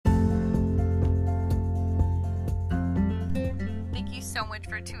so much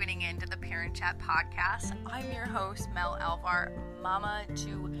for tuning in to the Parent Chat podcast. I'm your host, Mel Alvar, mama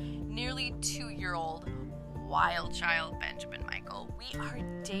to nearly 2-year-old wild child Benjamin Michael. We are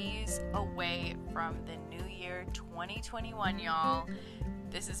days away from the new year 2021, y'all.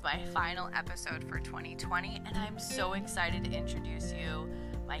 This is my final episode for 2020, and I'm so excited to introduce you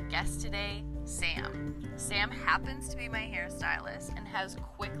my guest today, Sam. Sam happens to be my hairstylist and has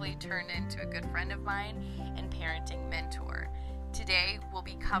quickly turned into a good friend of mine and parenting mentor. Today, we'll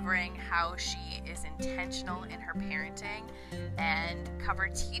be covering how she is intentional in her parenting and cover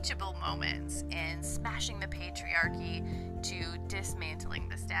teachable moments in smashing the patriarchy to dismantling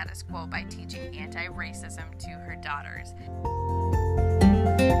the status quo by teaching anti-racism to her daughters.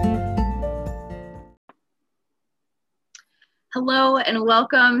 Hello and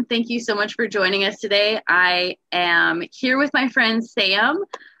welcome. Thank you so much for joining us today. I am here with my friend Sam.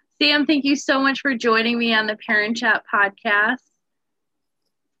 Sam, thank you so much for joining me on the Parent Chat podcast.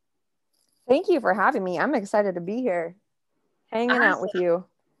 Thank you for having me. I'm excited to be here, hanging out with you.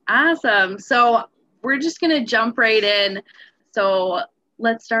 Awesome. So we're just going to jump right in. So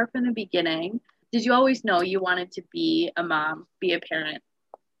let's start from the beginning. Did you always know you wanted to be a mom, be a parent?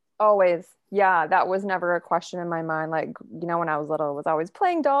 Always. Yeah, that was never a question in my mind. Like, you know, when I was little, I was always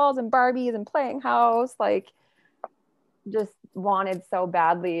playing dolls and Barbies and playing house, like just wanted so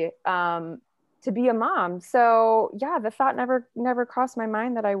badly to be a mom. So yeah, the thought never crossed my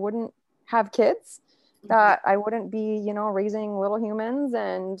mind that I wouldn't have kids, that I wouldn't be, you know, raising little humans.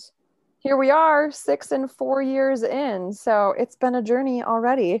 And here we are 6 and 4 years in. So it's been a journey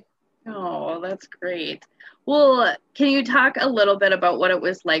already. Oh, that's great. Well, can you talk a little bit about what it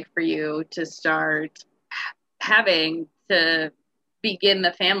was like for you to start having to begin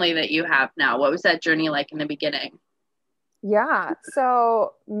the family that you have now? What was that journey like in the beginning? Yeah.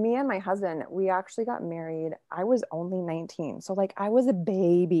 So me and my husband, we actually got married. I was only 19. So like I was a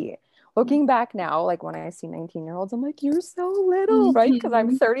baby. Looking back now, like when I see 19-year-olds, I'm like, you're so little, right? Because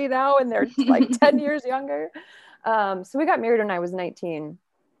I'm 30 now and they're like 10 years younger. So we got married when I was 19.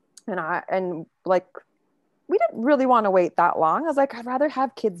 And like, we didn't really want to wait that long. I was like, I'd rather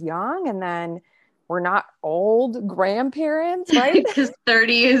have kids young and then we're not old grandparents, right? Because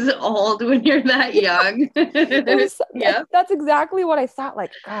 30 is old when you're that young. That's exactly what I thought.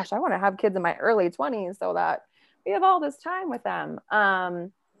 Like, gosh, I want to have kids in my early 20s so that we have all this time with them.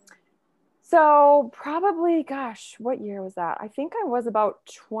 So probably, gosh, what year was that? I think I was about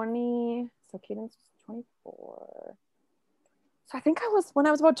 20. So Cadence was 24. So I think when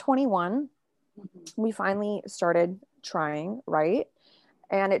I was about 21, we finally started trying, right?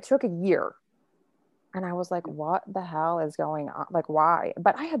 And it took a year. And I was like, what the hell is going on? Like, why?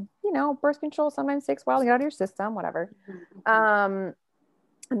 But I had, you know, birth control sometimes takes a while to get out of your system, whatever. And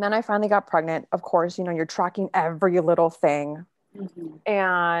then I finally got pregnant. Of course, you know, you're tracking every little thing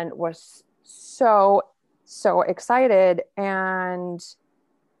and was so excited. And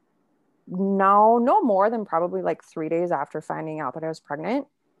no more than probably like 3 days after finding out that I was pregnant,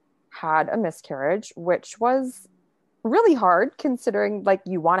 had a miscarriage, which was really hard considering like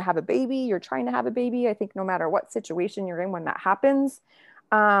you want to have a baby, you're trying to have a baby. I think no matter what situation you're in when that happens,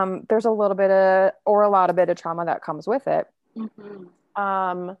 there's a lot of trauma that comes with it.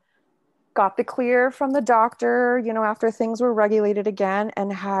 Got the clear from the doctor, you know, after things were regulated again,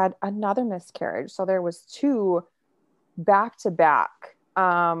 and had another miscarriage. So there was 2 back to back,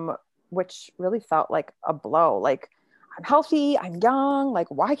 which really felt like a blow. Like, I'm healthy, I'm young, like,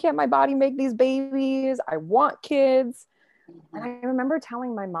 why can't my body make these babies? I want kids. And I remember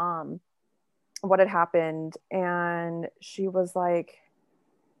telling my mom what had happened, and she was like,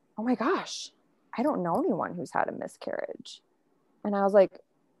 oh my gosh, I don't know anyone who's had a miscarriage. And I was like,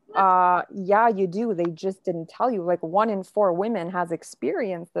 yeah, you do. They just didn't tell you. Like 1 in 4 women has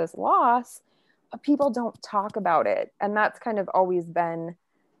experienced this loss, but people don't talk about it. And that's kind of always been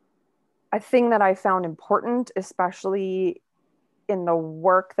a thing that I found important, especially in the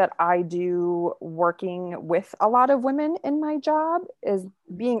work that I do working with a lot of women in my job, is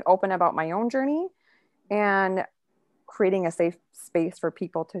being open about my own journey and creating a safe space for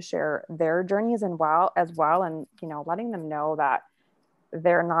people to share their journeys as well. And, you know, letting them know that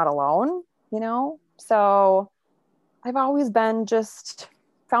they're not alone, you know? So I've always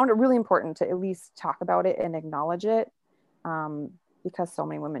found it really important to at least talk about it and acknowledge it. Because so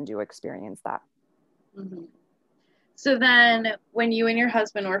many women do experience that. So then when you and your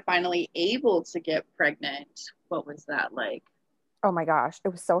husband were finally able to get pregnant, what was that like? Oh my gosh, it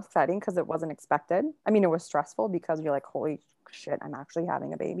was so exciting because it wasn't expected. I mean, it was stressful because you're like, holy shit, I'm actually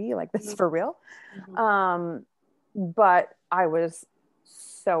having a baby. Like, this is for real. But I was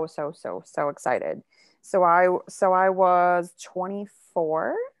so excited. So I was 24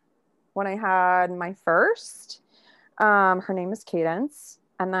 4 when I had my first. Her name is Cadence.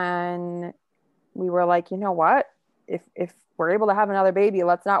 And then we were like, you know what? If we're able to have another baby,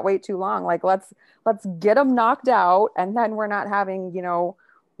 let's not wait too long. Like let's get them knocked out, and then we're not having,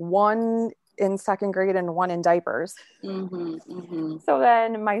 one in second grade and one in diapers. So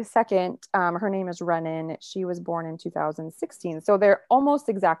then my second, her name is Renan. She was born in 2016. So they're almost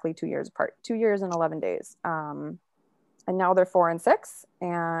exactly 2 years apart, 2 years and 11 days. And now they're 4 and 6,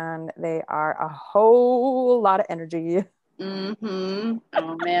 and they are a whole lot of energy.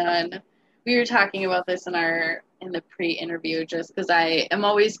 Oh man. We were talking about this in the pre-interview, just because I am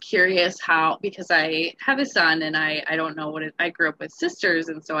always curious because I have a son, and I don't know I grew up with sisters,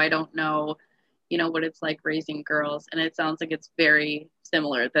 and so I don't know, what it's like raising girls. And it sounds like it's very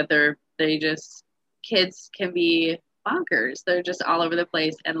similar, that kids can be bonkers. They're just all over the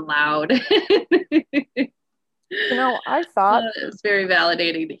place and loud. I thought it's very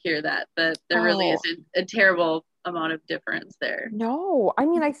validating to hear that there really isn't a terrible amount of difference there. No, I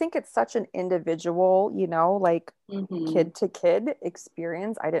mean, I think it's such an individual, like kid to kid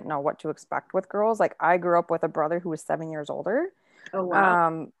experience. I didn't know what to expect with girls. Like I grew up with a brother who was 7 years older. Oh,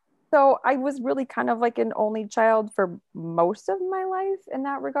 wow. So I was really kind of like an only child for most of my life in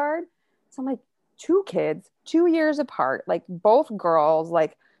that regard. So I'm like, 2 kids, 2 years apart, like both girls,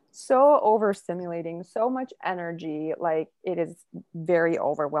 like so overstimulating, so much energy. Like it is very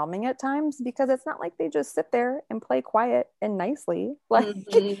overwhelming at times, because it's not like they just sit there and play quiet and nicely. Like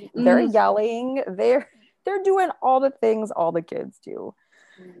they're yelling, they're doing all the things all the kids do.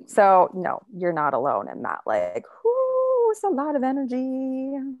 So no, you're not alone in that. Like, whoo, it's a lot of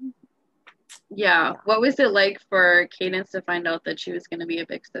energy. Yeah. What was it like for Cadence to find out that she was going to be a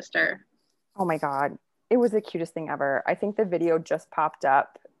big sister? Oh my God. It was the cutest thing ever. I think the video just popped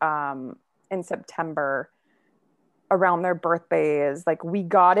up in September around their birthdays. Like we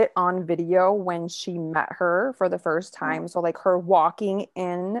got it on video when she met her for the first time. So like her walking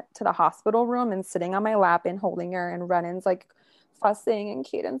in to the hospital room and sitting on my lap and holding her, and Renan's like fussing, and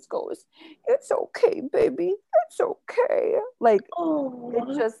Cadence goes, "It's okay, baby. It's okay." Like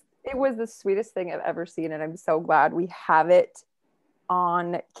it was the sweetest thing I've ever seen. And I'm so glad we have it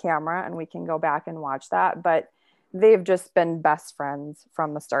on camera and we can go back and watch that. But they've just been best friends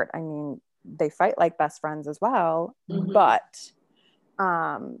from the start. I mean, they fight like best friends as well. But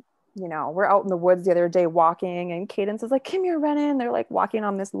we're out in the woods the other day walking, and Cadence is like, "Come here, Renan." They're like walking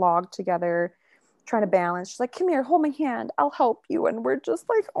on this log together, trying to balance. She's like, "Come here, hold my hand, I'll help you." And we're just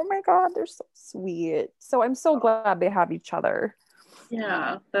like, oh my God, they're so sweet. So I'm so glad they have each other.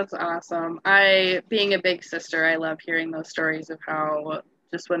 Yeah, that's awesome. Being a big sister, I love hearing those stories of how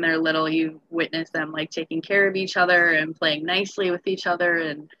just when they're little, you witness them like taking care of each other and playing nicely with each other.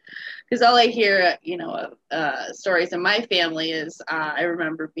 And because all I hear, stories in my family is I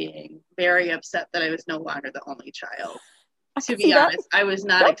remember being very upset that I was no longer the only child. To be honest, I was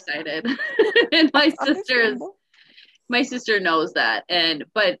not excited. And my sister knows that.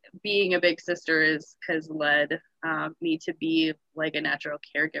 But being a big sister has led me to be like a natural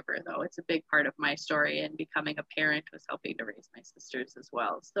caregiver, though. It's a big part of my story, and becoming a parent was helping to raise my sisters as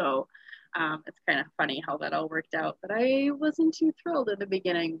well. So it's kind of funny how that all worked out. But I wasn't too thrilled in the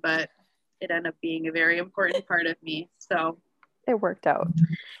beginning, but it ended up being a very important part of me. So it worked out.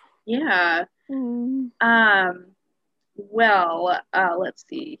 Yeah. Well, let's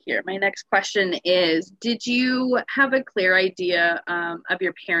see here. My next question is, did you have a clear idea of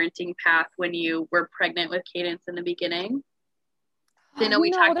your parenting path when you were pregnant with Cadence in the beginning? I know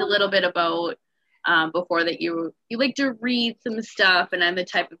we talked a little bit about before that you like to read some stuff, and I'm the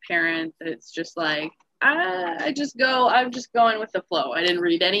type of parent that's just like, I'm just going with the flow. I didn't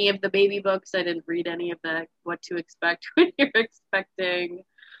read any of the baby books. I didn't read any of the what to expect when you're expecting.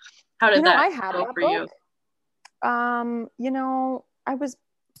 How did that go for you? I was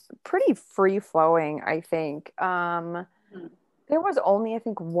pretty free flowing, I think. There was only, I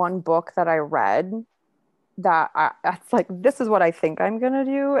think, one book that I read that it's like, this is what I think I'm going to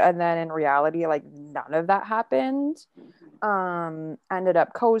do. And then in reality, like none of that happened. Ended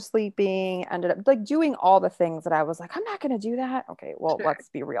up co-sleeping, ended up like doing all the things that I was like, I'm not going to do that. Okay, well, let's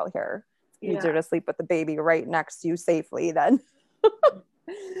be real here. It's easier to sleep with the baby right next to you safely than...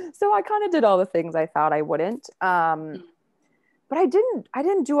 So I kind of did all the things I thought I wouldn't. But I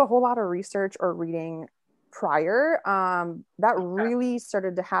didn't do a whole lot of research or reading prior. That really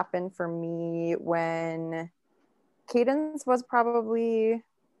started to happen for me when Renan was probably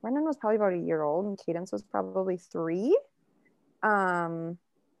about a year old, and Cadence was probably 3. Right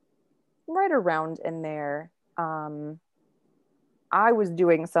around in there. I was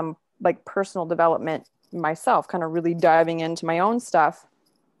doing some like personal development myself, kind of really diving into my own stuff,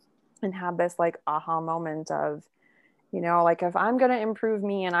 and had this like aha moment of, you know, like if I'm going to improve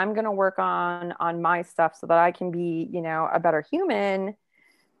me and I'm going to work on my stuff so that I can be, you know, a better human,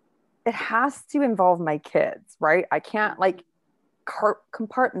 it has to involve my kids, right? I can't like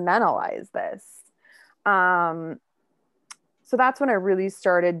compartmentalize this. So that's when I really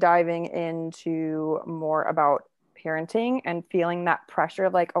started diving into more about parenting and feeling that pressure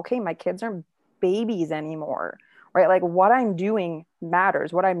of like, okay, my kids aren't babies anymore, right? Like what I'm doing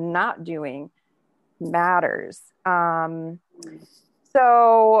matters, what I'm not doing matters.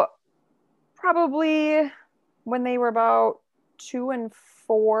 So probably when they were about 2 and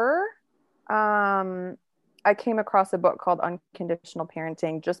 4, I came across a book called Unconditional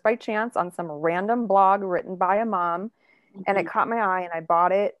Parenting just by chance on some random blog written by a mom. And it caught my eye and I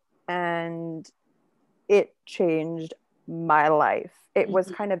bought it, and it changed my life. It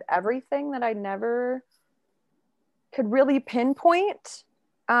was kind of everything that I never could really pinpoint.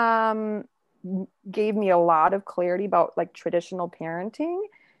 Gave me a lot of clarity about like traditional parenting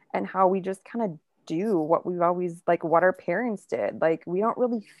and how we just kind of do what we've always like what our parents did. Like we don't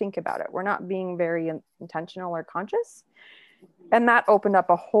really think about it. We're not being very intentional or conscious. And that opened up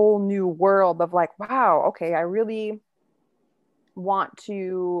a whole new world of like, wow, okay, I really want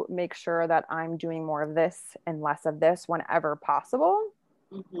to make sure that I'm doing more of this and less of this whenever possible.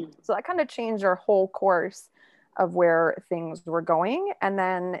 So that kind of changed our whole course of where things were going. And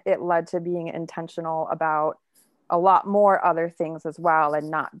then it led to being intentional about a lot more other things as well, and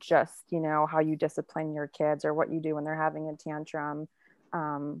not just, you know, how you discipline your kids or what you do when they're having a tantrum.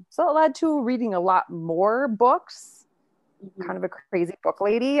 So it led to reading a lot more books. Kind of a crazy book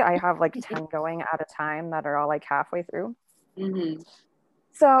lady. I have like 10 going at a time that are all like halfway through.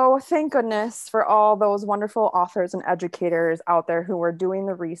 So thank goodness for all those wonderful authors and educators out there who are doing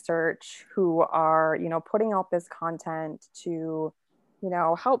the research, who are, you know, putting out this content to, you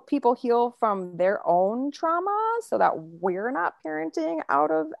know, help people heal from their own trauma so that we're not parenting out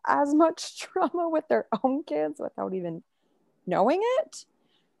of as much trauma with their own kids without even knowing it.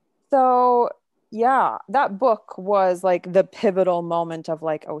 So yeah, that book was like the pivotal moment of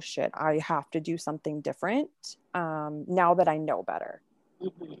like, oh shit, I have to do something different now that I know better.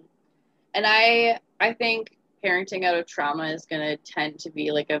 And I think parenting out of trauma is going to tend to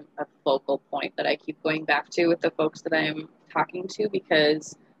be like a focal point that I keep going back to with the folks that I'm talking to,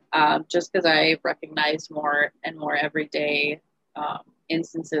 because just because I recognize more and more every day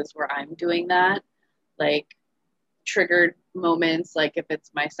instances where I'm doing that, like triggered moments, like if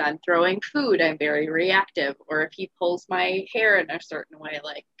it's my son throwing food, I'm very reactive, or if he pulls my hair in a certain way,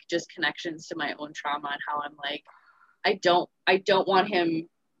 like just connections to my own trauma and how I'm like, I don't want him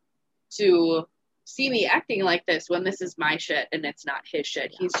to see me acting like this when this is my shit and it's not his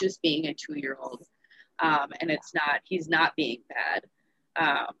shit. He's just being a 2-year-old. And he's not being bad.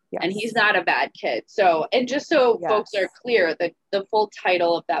 And he's not a bad kid. So, and just so folks are clear, the full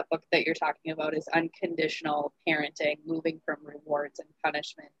title of that book that you're talking about is Unconditional Parenting, Moving from Rewards and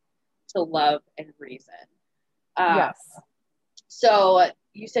Punishment to Love and Reason. So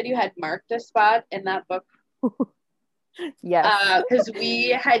you said you had marked a spot in that book. Yes. Because we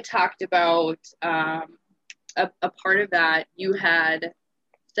had talked about a part of that. You had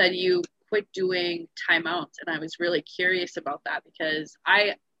said you quit doing timeouts, and I was really curious about that, because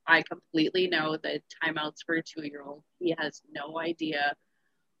I completely know that timeouts for a 2-year-old, he has no idea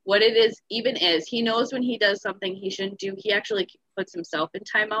what it is even is. He knows when he does something he shouldn't do. He actually puts himself in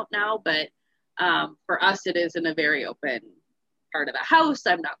timeout now, but for us it is in a very open part of the house.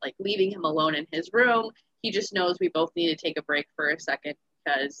 I'm not like leaving him alone in his room. He just knows we both need to take a break for a second,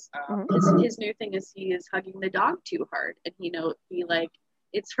 because his new thing is he is hugging the dog too hard, and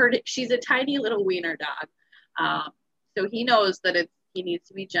it's hurt. She's a tiny little wiener dog, so he knows that he needs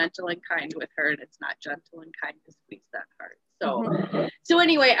to be gentle and kind with her, and it's not gentle and kind to squeeze that hard. So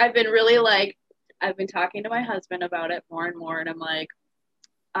anyway, I've been talking to my husband about it more and more, and I'm like,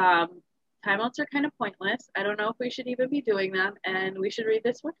 timeouts are kind of pointless. I don't know if we should even be doing them, and we should read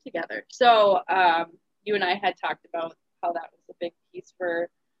this book together. So you and I had talked about how that was a big piece for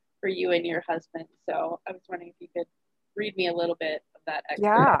you and your husband. So I was wondering if you could read me a little bit of that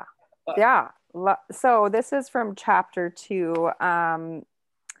extra book. Yeah. So this is from chapter 2.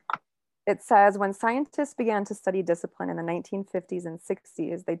 It says, when scientists began to study discipline in the 1950s and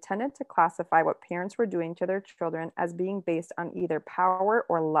 60s, they tended to classify what parents were doing to their children as being based on either power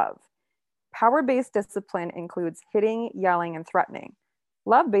or love. Power-based discipline includes hitting, yelling, and threatening.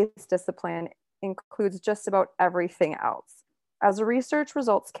 Love-based discipline includes just about everything else. As the research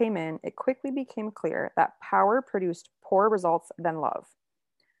results came in, it quickly became clear that power produced poorer results than love.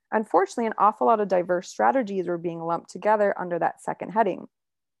 Unfortunately, an awful lot of diverse strategies were being lumped together under that second heading.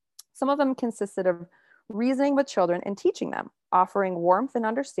 Some of them consisted of reasoning with children and teaching them, offering warmth and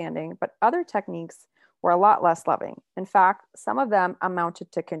understanding, but other techniques were a lot less loving. In fact, some of them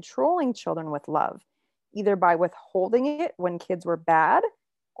amounted to controlling children with love, either by withholding it when kids were bad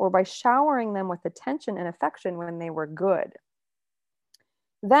or by showering them with attention and affection when they were good.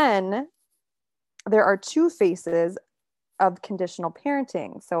 Then there are two faces of conditional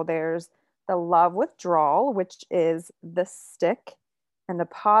parenting. So there's the love withdrawal, which is the stick, and the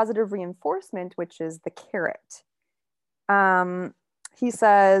positive reinforcement, which is the carrot. He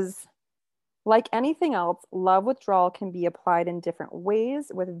says, like anything else, love withdrawal can be applied in different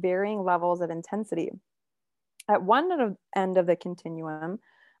ways with varying levels of intensity. At one end of the continuum,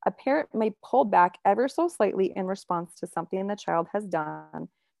 a parent may pull back ever so slightly in response to something the child has done,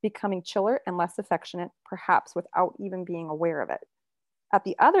 becoming chiller and less affectionate, perhaps without even being aware of it. At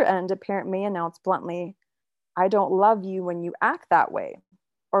the other end, a parent may announce bluntly, I don't love you when you act that way.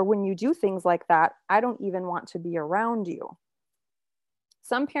 Or when you do things like that, I don't even want to be around you.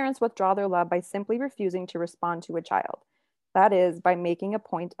 Some parents withdraw their love by simply refusing to respond to a child. That is, by making a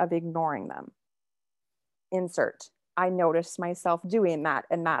point of ignoring them. Insert, I noticed myself doing that,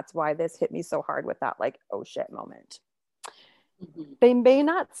 and that's why this hit me so hard with that, like, oh shit moment. Mm-hmm. They may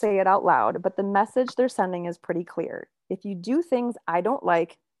not say it out loud, but the message they're sending is pretty clear. If you do things I don't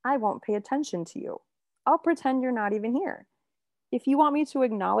like, I won't pay attention to you. I'll pretend you're not even here. If you want me to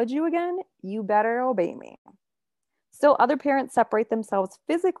acknowledge you again, you better obey me. Still, other parents separate themselves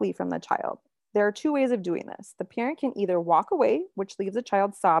physically from the child. There are two ways of doing this. The parent can either walk away, which leaves the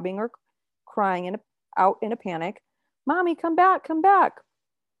child sobbing or crying out in a panic, Mommy, come back, come back.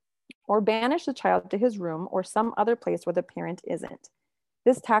 Or banish the child to his room or some other place where the parent isn't.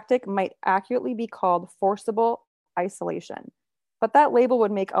 This tactic might accurately be called forcible isolation, but that label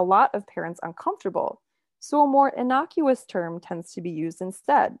would make a lot of parents uncomfortable. So a more innocuous term tends to be used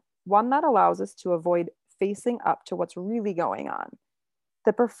instead, one that allows us to avoid facing up to what's really going on.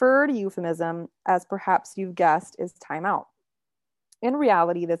 The preferred euphemism, as perhaps you've guessed, is timeout. In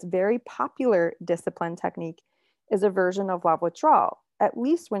reality, this very popular discipline technique is a version of love withdrawal, at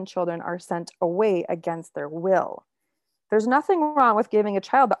least when children are sent away against their will. There's nothing wrong with giving a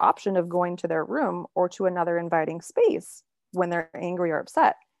child the option of going to their room or to another inviting space when they're angry or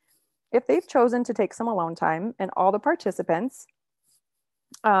upset. If they've chosen to take some alone time and all the participants,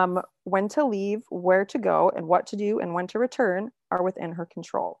 when to leave, where to go, and what to do, and when to return are within her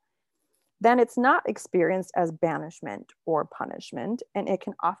control, then it's not experienced as banishment or punishment, and it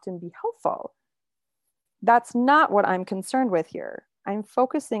can often be helpful. That's not what I'm concerned with here. I'm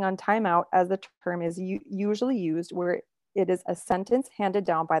focusing on timeout as the term is usually used where it is a sentence handed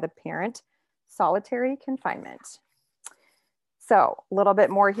down by the parent, solitary confinement. So a little bit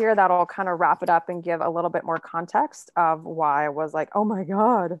more here, that'll kind of wrap it up and give a little bit more context of why I was like, oh my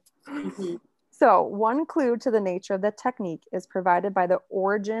God. Mm-hmm. So one clue to the nature of the technique is provided by the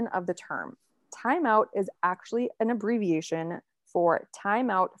origin of the term. Timeout is actually an abbreviation for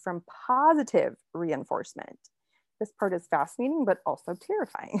timeout from positive reinforcement. This part is fascinating, but also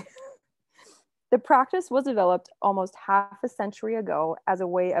terrifying. The practice was developed almost half a century ago as a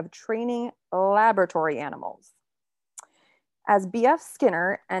way of training laboratory animals. As B.F.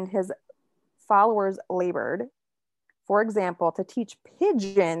 Skinner and his followers labored, for example, to teach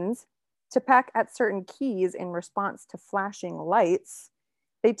pigeons to peck at certain keys in response to flashing lights,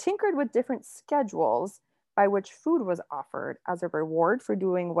 they tinkered with different schedules by which food was offered as a reward for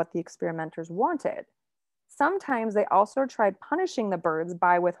doing what the experimenters wanted. Sometimes they also tried punishing the birds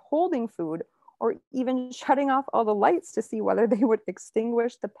by withholding food or even shutting off all the lights to see whether they would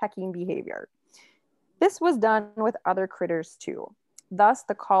extinguish the pecking behavior. This was done with other critters too. Thus,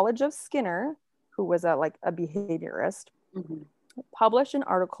 the College of Skinner, who was a behaviorist, mm-hmm. published an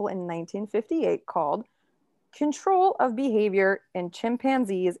article in 1958 called Control of Behavior in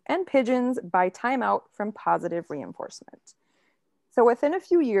Chimpanzees and Pigeons by Timeout from Positive Reinforcement. So within a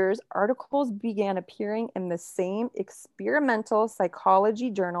few years, articles began appearing in the same experimental psychology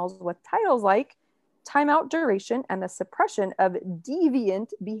journals with titles like Timeout Duration and the Suppression of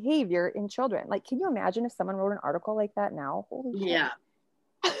Deviant Behavior in Children. Like, can you imagine if someone wrote an article like that now? Holy shit. Yeah.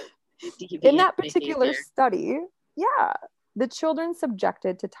 In that particular study, yeah, the children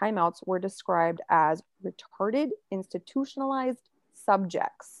subjected to timeouts were described as retarded, institutionalized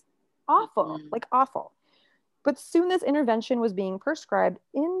subjects. Awful, like awful. But soon this intervention was being prescribed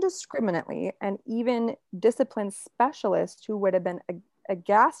indiscriminately, and even discipline specialists who would have been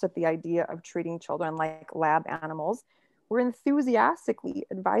aghast at the idea of treating children like lab animals were enthusiastically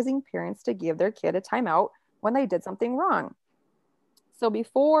advising parents to give their kid a timeout when they did something wrong. So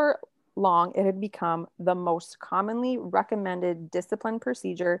before long, it had become the most commonly recommended discipline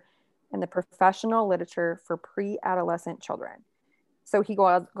procedure in the professional literature for pre-adolescent children. So he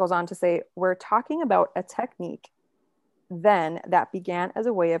goes on to say, we're talking about a technique then that began as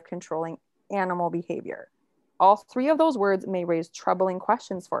a way of controlling animal behavior. All three of those words may raise troubling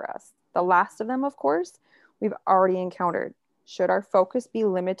questions for us. The last of them, of course, we've already encountered. Should our focus be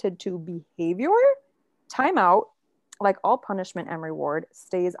limited to behavior? Timeout, like all punishment and reward,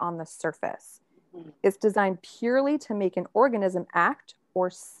 stays on the surface. It's designed purely to make an organism act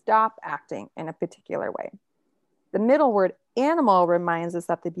or stop acting in a particular way. The middle word, animal, reminds us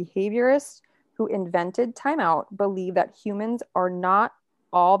that the behaviorists who invented timeout believe that humans are not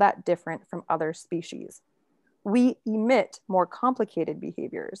all that different from other species. We emit more complicated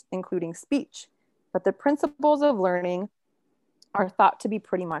behaviors, including speech, but the principles of learning are thought to be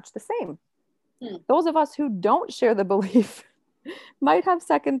pretty much the same. Those of us who don't share the belief might have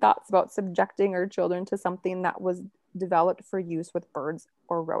second thoughts about subjecting our children to something that was developed for use with birds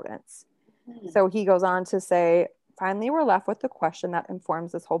or rodents. So he goes on to say, finally, we're left with the question that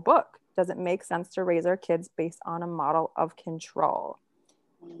informs this whole book. Does it make sense to raise our kids based on a model of control?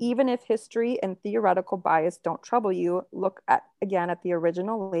 Even if history and theoretical bias don't trouble you, look again at the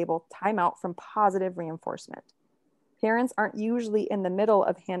original label, timeout, from positive reinforcement. Parents aren't usually in the middle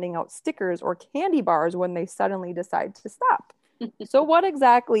of handing out stickers or candy bars when they suddenly decide to stop. So what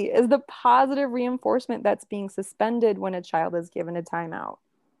exactly is the positive reinforcement that's being suspended when a child is given a timeout?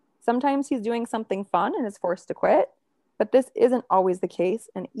 Sometimes he's doing something fun and is forced to quit, but this isn't always the case.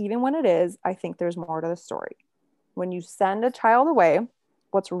 And even when it is, I think there's more to the story. When you send a child away,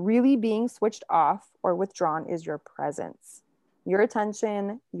 what's really being switched off or withdrawn is your presence, your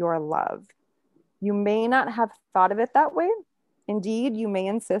attention, your love. You may not have thought of it that way. Indeed, you may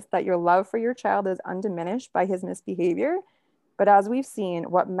insist that your love for your child is undiminished by his misbehavior. But as we've seen,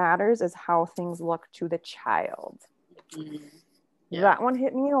 what matters is how things look to the child. Yeah. That one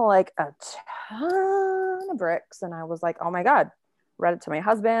hit me like a ton of bricks. And I was like, oh my God, read it to my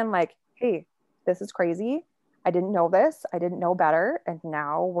husband, like, hey, this is crazy. I didn't know this. I didn't know better. And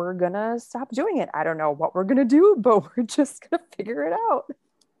now we're going to stop doing it. I don't know what we're going to do, but we're just going to figure it out.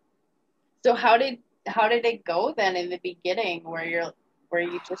 So how did it go then in the beginning? Were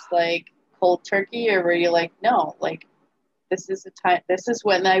you just like cold turkey, or were you like, no, like this is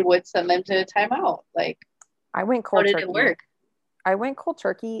when I would send them to a timeout? Like, I went cold turkey. How did it work? I went cold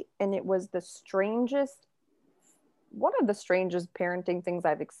turkey, and it was one of the strangest parenting things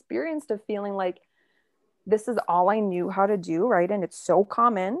I've experienced, of feeling like this is all I knew how to do, right? And it's so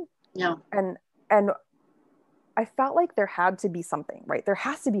common. Yeah. And I felt like there had to be something, right? There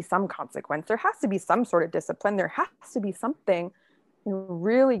has to be some consequence. There has to be some sort of discipline. There has to be something.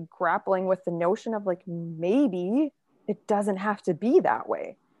 Really grappling with the notion of like, maybe it doesn't have to be that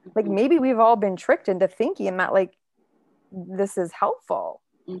way. Like maybe we've all been tricked into thinking that like this is helpful.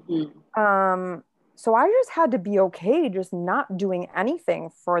 So I just had to be okay just not doing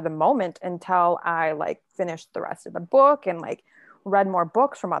anything for the moment until I like finished the rest of the book and like read more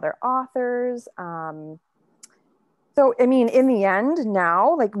books from other authors. So, I mean, in the end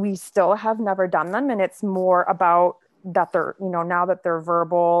now, like we still have never done them, and it's more about that they're, now that they're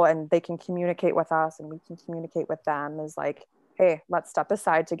verbal and they can communicate with us and we can communicate with them, is like, hey, let's step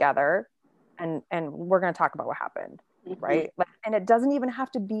aside together and we're going to talk about what happened. Right. Like, and it doesn't even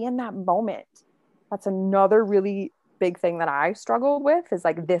have to be in that moment. That's another really big thing that I struggled with, is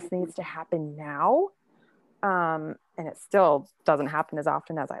like, this needs to happen now. And it still doesn't happen as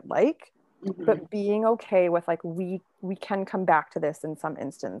often as I'd like, but being okay with like, we can come back to this in some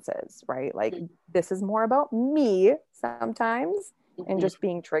instances, right? Like this is more about me sometimes and just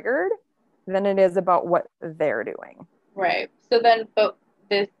being triggered than it is about what they're doing. Right. So then, but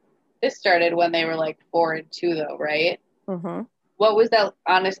this started when they were like 4 and 2 though, right? What was that?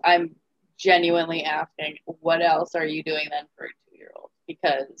 I'm genuinely asking, what else are you doing then for a 2-year-old?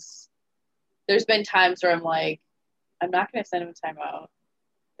 Because there's been times where I'm like, I'm not going to send him a timeout.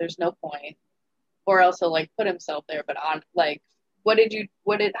 There's no point. Or else he'll like put himself there. But on like,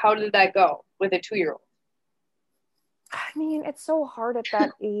 how did that go with a 2-year-old? I mean, it's so hard at that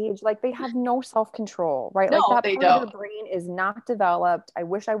age. Like they have no self-control, right? No, like that they part don't. of their brain is not developed. I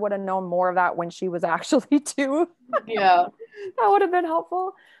wish I would have known more of that when she was actually 2. Yeah. That would have been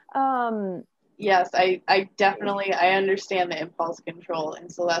helpful. Yes, I definitely, I understand the impulse control.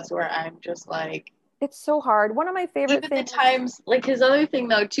 And so that's where I'm just like, it's so hard. One of my favorite even things. the times, like his other thing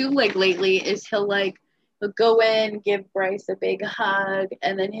though too, like lately, is he'll go in, give Bryce a big hug,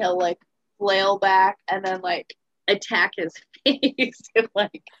 and then he'll like flail back and then like attack his face. And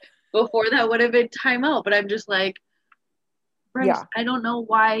like before that would have been timeout, but I'm just like, Bryce, Yeah. I don't know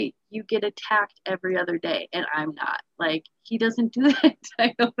why you get attacked every other day and I'm not. Like, he doesn't do that.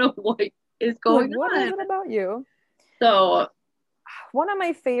 I don't know what is going Like, what on. is it about you? So, One of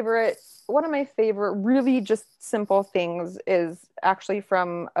my favorite really just simple things is actually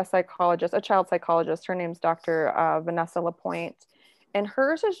from a child psychologist. Her name's Dr. Vanessa Lapointe. And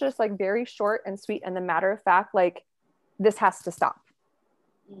hers is just like very short and sweet. And the matter of fact, like, this has to stop.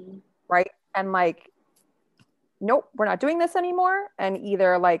 Right. And like, nope, we're not doing this anymore. And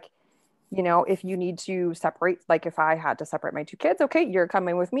either like, you know, if you need to separate, like if I had to separate my two kids, okay, you're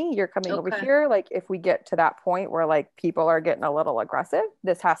coming with me, you're coming over here. Like if we get to that point where like people are getting a little aggressive,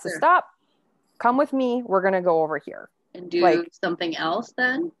 this has to stop. Come with me. We're going to go over here. And do something else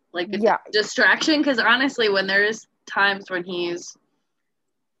then? Like a distraction? Because honestly, when there's times when he's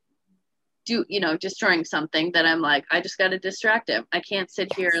destroying something, that I'm like, I just got to distract him. I can't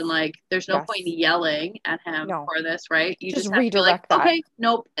sit here and like, there's no point yelling at him for this, right? You just have redirect to be like, okay,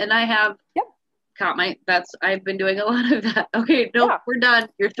 nope. And I have I've been doing a lot of that. Okay, nope, we're done.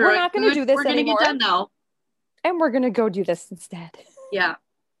 You're throwing. We're not going to do this anymore. We're going to get done now. And we're going to go do this instead. Yeah.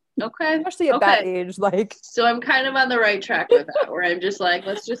 Okay. Especially at that age, like. So I'm kind of on the right track with that, where I'm just like,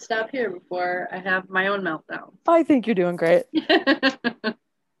 let's just stop here before I have my own meltdown. I think you're doing great.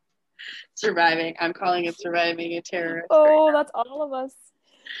 Surviving. I'm calling it surviving a terrorist. Oh, right, that's all of us.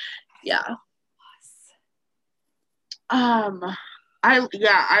 Yeah. I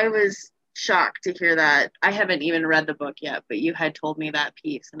was shocked to hear that. I haven't even read the book yet, but you had told me that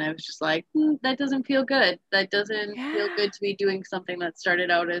piece, and I was just like, that doesn't feel good. That doesn't feel good to be doing something that started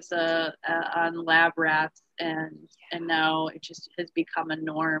out as on lab rats, and now it just has become a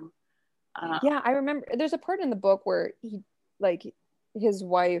norm. I remember there's a part in the book where he, like, his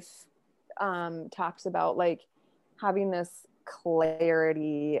wife talks about like having this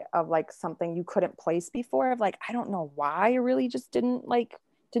clarity of like something you couldn't place before, of like, I don't know why, I really just didn't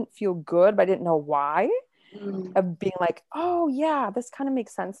feel good, but I didn't know why. Of being like, oh yeah, this kind of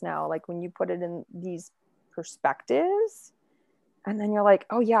makes sense now, like when you put it in these perspectives, and then you're like,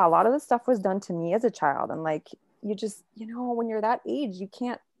 oh yeah, a lot of this stuff was done to me as a child, and like you just, when you're that age, you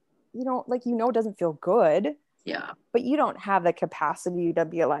can't, it doesn't feel good, but you don't have the capacity to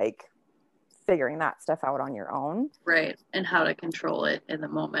be like figuring that stuff out on your own, right? And how to control it in the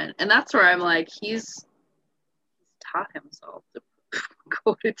moment. And that's where I'm like, he's taught himself to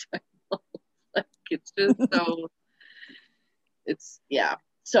go to time. Like, it's just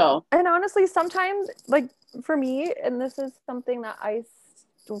so and honestly, sometimes, like for me, and this is something that I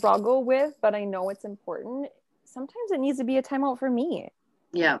struggle with, but I know it's important, sometimes it needs to be a timeout for me.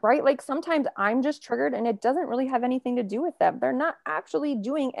 Yeah. Right? Like sometimes I'm just triggered and it doesn't really have anything to do with them. They're not actually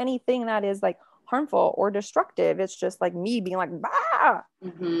doing anything that is like harmful or destructive. It's just like me being like, bah!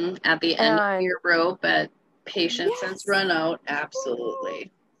 At the end of your rope, at patience has run out.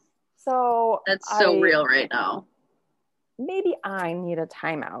 Absolutely. So that's so real right now. Maybe I need a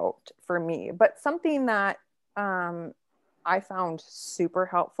timeout for me, but something that I found super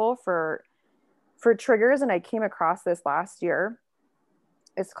helpful for triggers, and I came across this last year.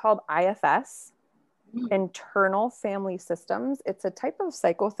 It's called IFS, Internal Family Systems. It's a type of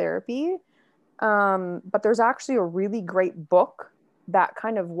psychotherapy, but there's actually a really great book that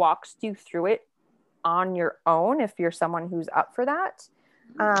kind of walks you through it on your own if you're someone who's up for that.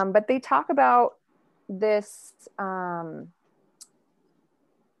 But they talk about this,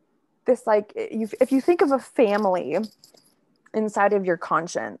 like, if you think of a family inside of your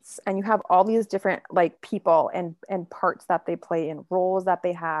conscience, and you have all these different like people and parts that they play and roles that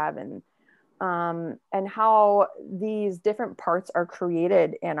they have, and how these different parts are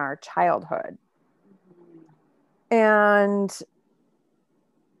created in our childhood. And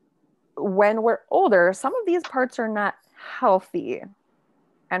when we're older, some of these parts are not healthy.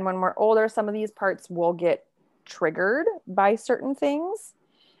 And when we're older, some of these parts will get triggered by certain things.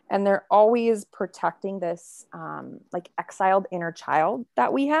 And they're always protecting this like exiled inner child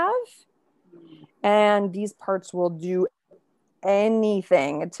that we have. And these parts will do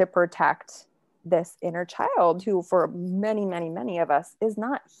anything to protect this inner child, who for many, many, many of us is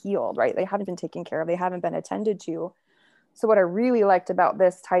not healed, right? They haven't been taken care of. They haven't been attended to. So what I really liked about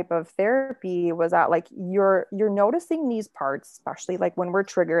this type of therapy was that like you're noticing these parts, especially like when we're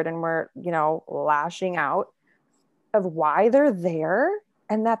triggered and we're, lashing out, of why they're there,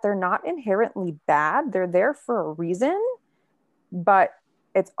 and that they're not inherently bad. They're there for a reason, but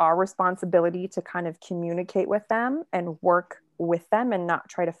it's our responsibility to kind of communicate with them and work with them and not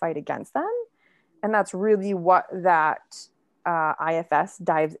try to fight against them. And that's really what that IFS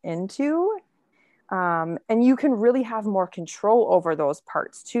dives into. And you can really have more control over those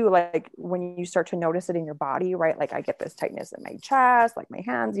parts too. Like when you start to notice it in your body, right? Like I get this tightness in my chest, like my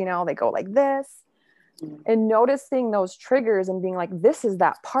hands, they go like this. And noticing those triggers and being like, this is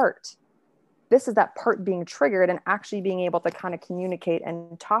that part being triggered, and actually being able to kind of communicate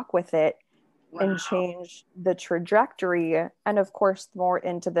and talk with it. Wow. And change the trajectory. And of course, more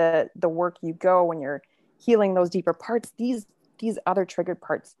into the work you go when you're healing those deeper parts, these other triggered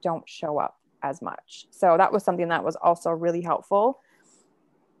parts don't show up as much. So that was something that was also really helpful,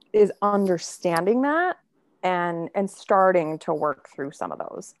 is understanding that and starting to work through some of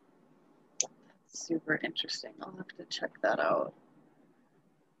those. That's super interesting. I'll have to check that out.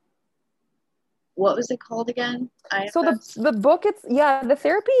 What was it called again? IFS? So the book,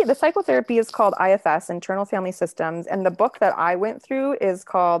 the psychotherapy is called IFS, Internal Family Systems. And the book that I went through is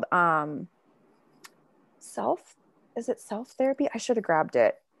called Self Therapy? I should have grabbed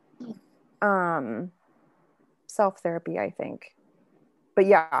it. Self Therapy, I think. But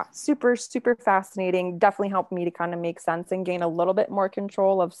yeah, super, super fascinating. Definitely helped me to kind of make sense and gain a little bit more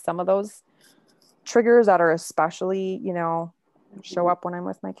control of some of those triggers that are especially, show up when I'm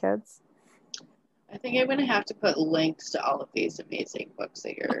with my kids. I think I'm going to have to put links to all of these amazing books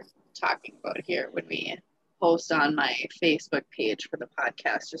that you're talking about here when we post on my Facebook page for the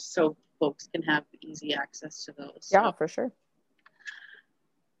podcast, just so folks can have easy access to those. Yeah, for sure.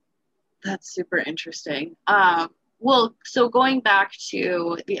 That's super interesting. Well, so going back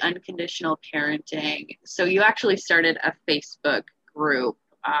to the unconditional parenting, so you actually started a Facebook group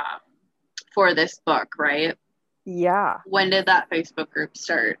for this book, right? Yeah. When did that Facebook group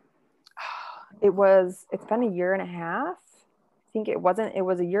start? It's been a year and a half. I think it was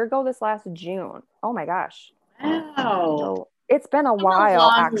a year ago this last June. Oh my gosh. Wow. So it's been a while,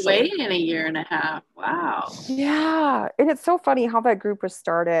 actually. Way in a year and a half. Wow. Yeah. And it's so funny how that group was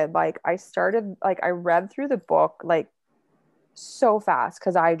started. Like I read through the book like so fast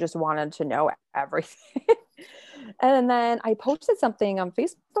because I just wanted to know everything. And then I posted something on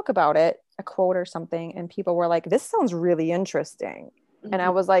Facebook about it, a quote or something, and people were like, this sounds really interesting. Mm-hmm. And I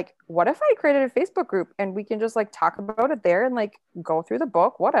was like, what if I created a Facebook group and we can just like talk about it there and like go through the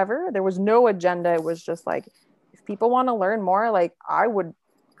book, whatever. There was no agenda. It was just like, if people want to learn more, like I would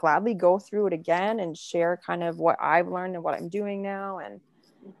gladly go through it again and share kind of what I've learned and what I'm doing now. And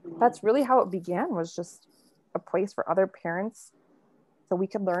that's really how it began, was just a place for other parents so we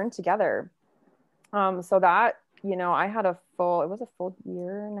could learn together. So that, I had about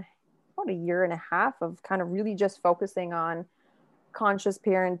a year and a half of kind of really just focusing on conscious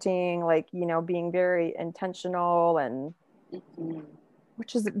parenting, like, being very intentional and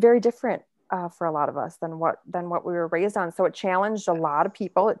which is very different for a lot of us than what we were raised on. So it challenged a lot of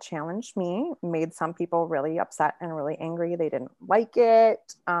people. It challenged me, made some people really upset and really angry. They didn't like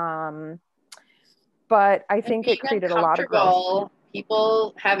it. But I think it created a lot of growth.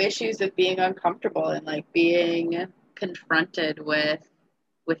 People have issues with being uncomfortable and like being confronted with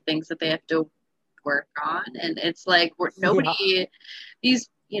things that they have to work on. And it's like these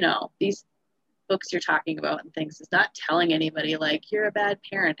books you're talking about and things is not telling anybody like you're a bad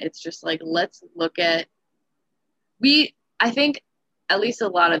parent. It's just like, let's look at, I think at least a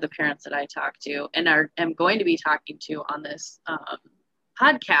lot of the parents that I talk to and am going to be talking to on this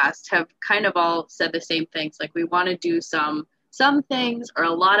podcast have kind of all said the same things. Like we want to do some things or a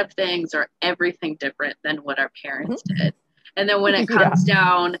lot of things or everything different than what our parents did. And then when it comes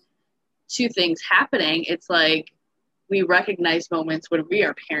down to things happening, it's like we recognize moments when we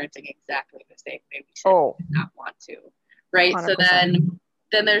are parenting exactly the same way we should not want to, right? 100%. So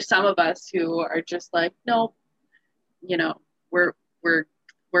then there's some of us who are just like, no, we're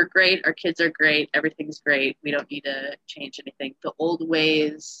great. Our kids are great. Everything's great. We don't need to change anything. The old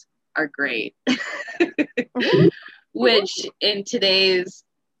ways are great. Which in today's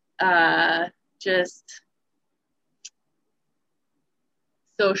just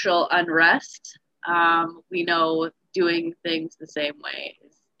social unrest, we know doing things the same way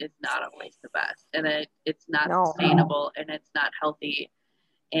is not always the best, and it's not sustainable and it's not healthy.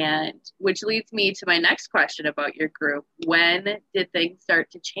 And which leads me to my next question about your group. When did things start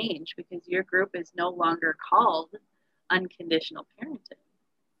to change? Because your group is no longer called Unconditional Parenting.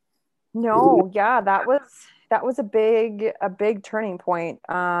 No, yeah, that was a big turning point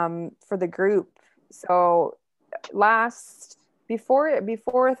for the group. So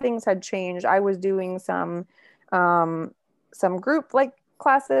before things had changed, I was doing some group like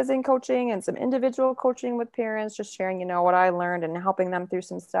classes and coaching and some individual coaching with parents, just sharing, what I learned and helping them through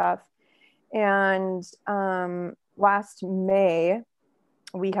some stuff. And last May,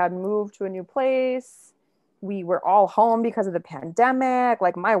 we had moved to a new place we were all home because of the pandemic.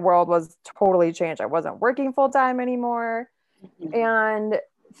 Like my world was totally changed. I wasn't working full time anymore. Mhm. And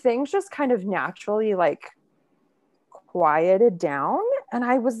things just kind of naturally like quieted down. And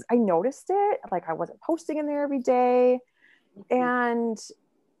I noticed it. Like I wasn't posting in there every day. And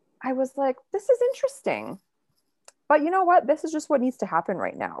I was like, this is interesting. But you know what? This is just what needs to happen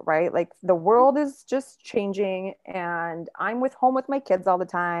right now, right? Like the world is just changing and I'm with home with my kids all the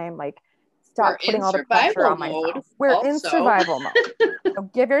time. Like stop We're putting in all the pressure survival on mode myself. We're in also. survival mode. So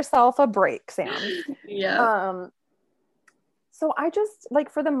give yourself a break, Sam. Yeah. So I just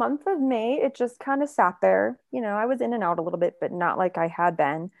like for the month of May, it just kind of sat there. You know, I was in and out a little bit, but not like I had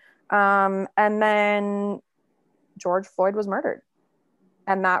been. And then George Floyd was murdered.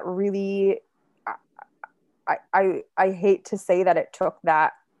 And that really, I hate to say that it took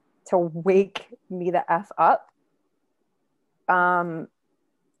that to wake me the F up.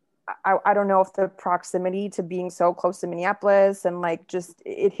 I don't know if the proximity to being so close to Minneapolis and like just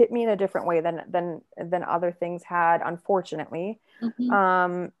it hit me in a different way than other things had, unfortunately.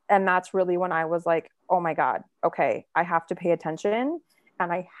 Mhm. And that's really when I was like, oh my God, okay, I have to pay attention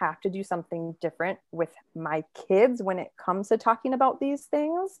and I have to do something different with my kids when it comes to talking about these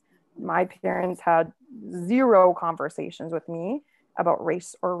things. My parents had zero conversations with me about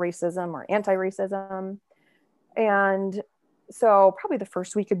race or racism or anti-racism. And so probably the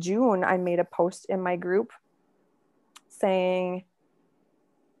first week of June, I made a post in my group saying,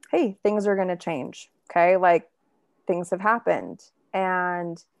 hey, things are going to change. Okay. Like things have happened.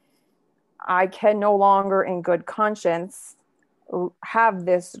 And I can no longer, in good conscience, have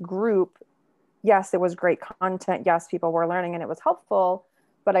this group. Yes, it was great content. Yes, people were learning and it was helpful.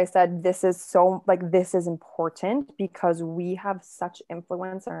 But I said, this is important because we have such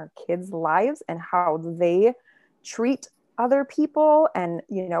influence on our kids' lives and how they treat other people and,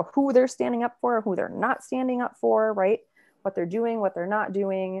 you know, who they're standing up for, who they're not standing up for, right? What they're doing, what they're not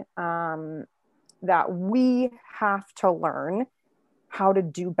doing, that we have to learn how to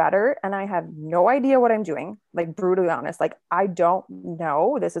do better. And I have no idea what I'm doing, like brutally honest. Like, I don't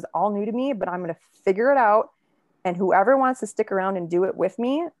know. This is all new to me, but I'm going to figure it out. And whoever wants to stick around and do it with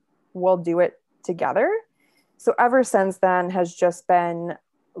me, we'll do it together. So ever since then has just been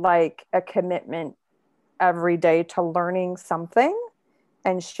like a commitment every day to learning something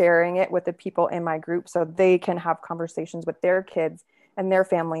and sharing it with the people in my group so they can have conversations with their kids and their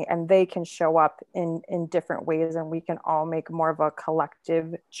family and they can show up in different ways and we can all make more of a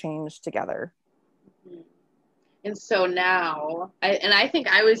collective change together. And so now, I think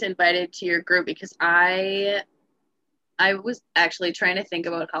I was invited to your group because I was actually trying to think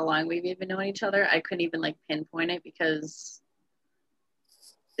about how long we've even known each other. I couldn't even like pinpoint it because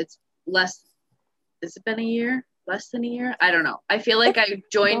it's less. Has it been a year? Less than a year? I don't know. I feel like I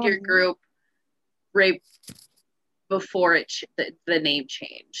joined your group right before the name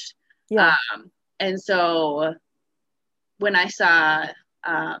changed. Yeah. And so when I saw it,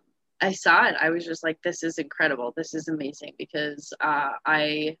 I was just like, this is incredible. This is amazing because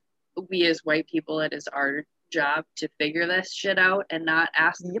we as white people, it is our job to figure this shit out and not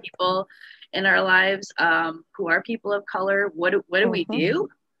ask Yep. people in our lives who are people of color, what do we do?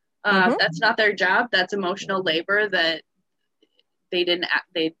 That's not their job. That's emotional labor that they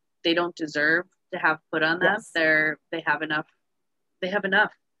don't deserve to have put on them. Yes. They have enough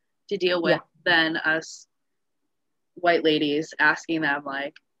to deal with than us white ladies asking them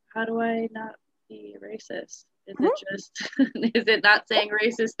like, how do I not be racist? Is it just is it not saying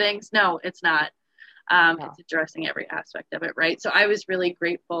racist things? No, it's not. It's addressing every aspect of it, right? So I was really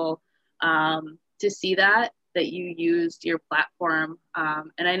grateful to see that you used your platform.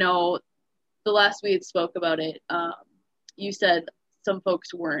 And I know the last we had spoke about it, you said some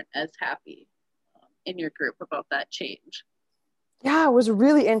folks weren't as happy in your group about that change. Yeah, it was a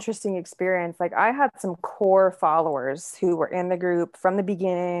really interesting experience. Like I had some core followers who were in the group from the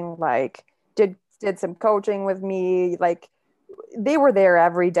beginning, like did some coaching with me. Like they were there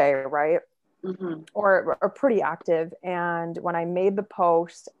every day, right? Mm-hmm. Or pretty active. And when I made the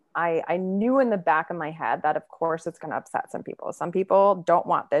post, I knew in the back of my head that of course it's going to upset some people. Some people don't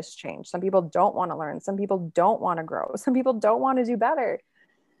want this change. Some people don't want to learn. Some people don't want to grow. Some people don't want to do better.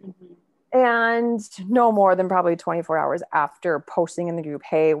 Mm-hmm. And no more than probably 24 hours after posting in the group,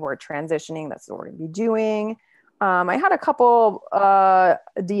 hey, we're transitioning. That's what we're going to be doing. I had a couple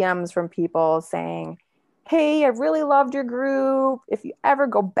DMs from people saying, hey, I really loved your group. If you ever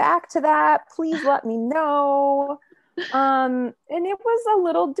go back to that, please let me know. And it was a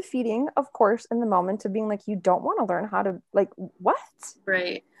little defeating, of course, in the moment of being like, you don't want to learn how to like, what?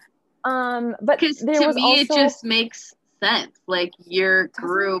 Right. But because to me, it just makes sense. Like your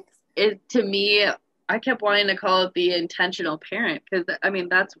group, to me, I kept wanting to call it the intentional parent because I mean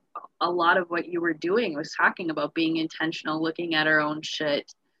that's a lot of what you were doing was talking about being intentional, looking at our own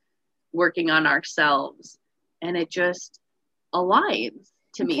shit, working on ourselves, and it just aligns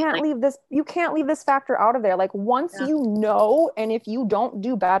to me. You can't leave this factor out of there. Like once you know, and if you don't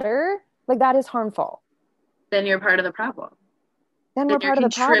do better, like that is harmful. Then you're part of the problem. Then we're part of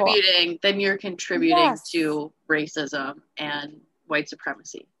the problem. Then you're contributing to racism and white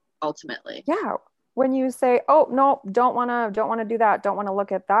supremacy ultimately. Yeah. When you say, oh no, don't want to do that, don't want to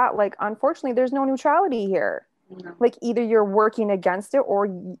look at that, like unfortunately there's no neutrality here. No. Like either you're working against it or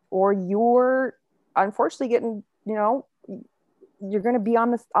you're unfortunately getting, you know, you're going to be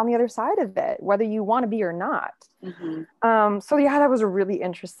on the other side of it, whether you want to be or not. Mm-hmm. So yeah, that was a really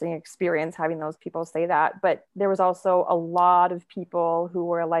interesting experience having those people say that. But there was also a lot of people who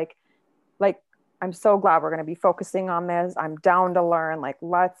were like, I'm so glad we're going to be focusing on this. I'm down to learn, like,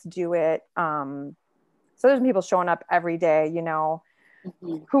 let's do it. So there's people showing up every day, you know,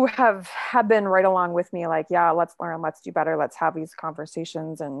 mm-hmm. who have been right along with me. Like, yeah, let's learn, let's do better. Let's have these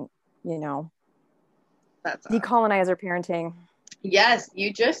conversations and, you know, that's decolonizer parenting. Yes,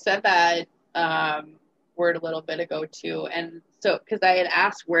 you just said that word a little bit ago too. And so, because I had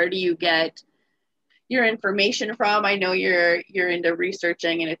asked, where do you get your information from? I know you're into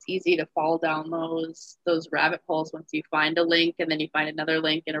researching, and it's easy to fall down those rabbit holes once you find a link, and then you find another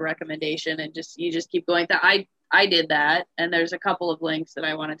link and a recommendation, and you just keep going. I did that, and there's a couple of links that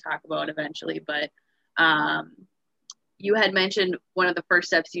I want to talk about eventually, but you had mentioned one of the first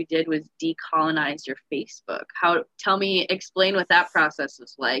steps you did was decolonize your Facebook. Explain what that process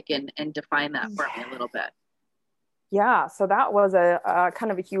was like and define that for me a little bit. Yeah, so that was a kind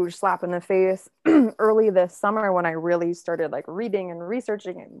of a huge slap in the face early this summer when I really started like reading and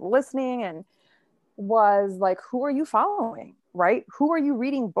researching and listening, and was like, who are you following, right? Who are you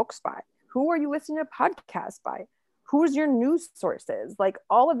reading books by? Who are you listening to podcasts by? Who's your news sources? Like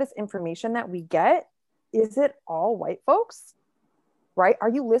all of this information that we get, is it all white folks, right? Are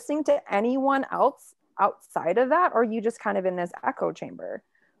you listening to anyone else outside of that? Or are you just kind of in this echo chamber?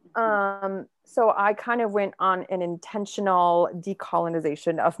 So I kind of went on an intentional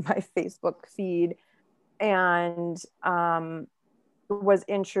decolonization of my Facebook feed and was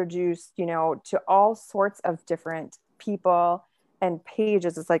introduced, you know, to all sorts of different people and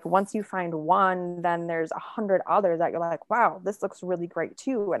pages. It's like once you find one, then there's 100 others that you're like, wow, this looks really great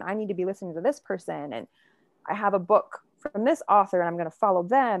too. And I need to be listening to this person. And I have a book from this author and I'm going to follow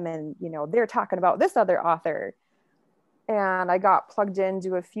them. And, you know, they're talking about this other author. And I got plugged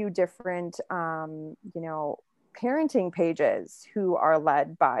into a few different, you know, parenting pages who are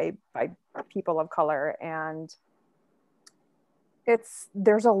led by people of color. And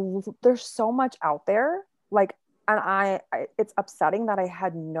there's so much out there. Like, and it's upsetting that I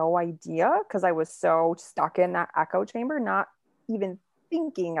had no idea because I was so stuck in that echo chamber, not even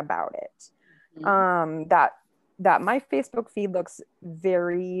thinking about it. Mm-hmm. That my Facebook feed looks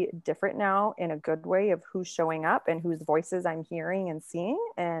very different now in a good way of who's showing up and whose voices I'm hearing and seeing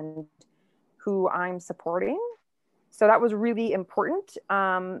and who I'm supporting. So that was really important.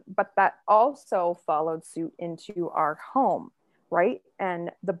 But that also followed suit into our home, right?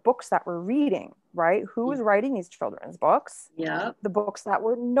 And the books that we're reading, right? Who is writing these children's books? Yeah. The books that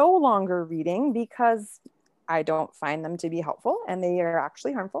we're no longer reading because I don't find them to be helpful and they are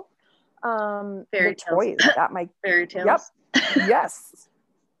actually harmful. Fairy the toys that my fairy tales. Yep. Yes.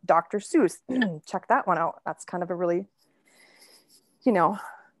 Dr. Seuss. Check that one out. That's kind of a really, you know,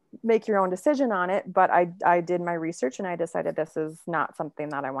 make your own decision on it. But I did my research and I decided this is not something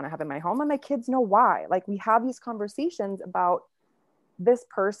that I want to have in my home. And my kids know why. Like we have these conversations about this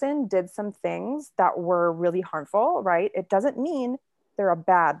person did some things that were really harmful, right? It doesn't mean they're a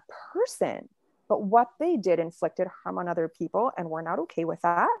bad person, but what they did inflicted harm on other people. And we're not okay with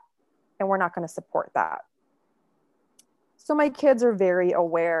that. And we're not going to support that. So my kids are very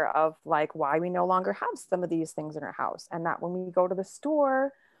aware of like why we no longer have some of these things in our house. And that when we go to the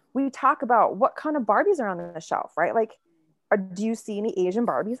store, we talk about what kind of Barbies are on the shelf, right? Like, do you see any Asian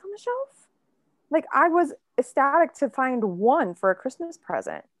Barbies on the shelf? Like I was ecstatic to find one for a Christmas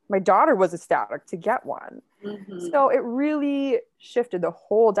present. My daughter was ecstatic to get one. Mm-hmm. So it really shifted the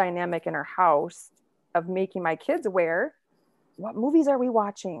whole dynamic in our house of making my kids aware. What movies are we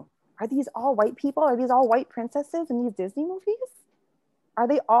watching? Are these all white people? Are these all white princesses in these Disney movies? Are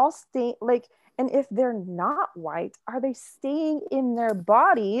they all staying like, and if they're not white, are they staying in their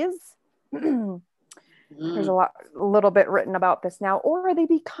bodies? There's a little bit written about this now. Or are they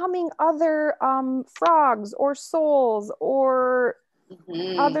becoming other frogs or souls or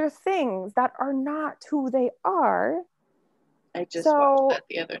other things that are not who they are? I just watched that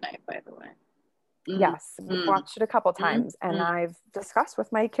the other night, by the way. Yes, we've watched it a couple times, and I've discussed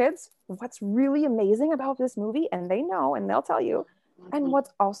with my kids what's really amazing about this movie, and they know, and they'll tell you, and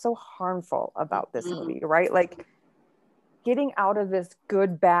what's also harmful about this movie, right? Like getting out of this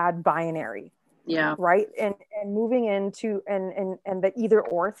good bad binary, right, and moving into and the either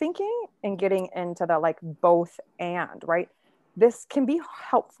or thinking and getting into the like both and, right? This can be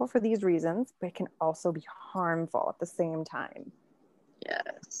helpful for these reasons, but it can also be harmful at the same time.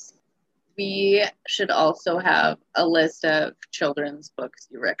 Yes. We should also have a list of children's books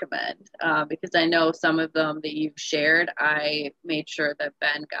you recommend, because I know some of them that you've shared, I made sure that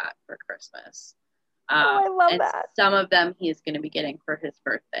Ben got for Christmas. I love and that. Some of them he's going to be getting for his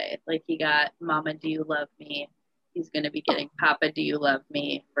birthday. Like he got Mama, Do You Love Me? He's going to be getting Papa, Do You Love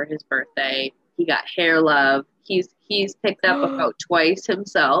Me? For his birthday. He got Hair Love. He's picked up about twice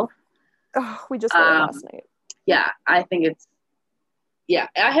himself. Oh, we just read it last night. Yeah, I think it's. Yeah,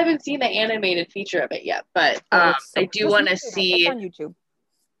 I haven't seen the animated feature of it yet, but I do want to see. It's on YouTube.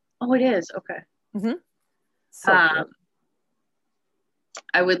 Oh, it is? Okay. Mm-hmm. So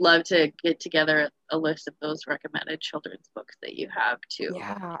I would love to get together a list of those recommended children's books that you have too.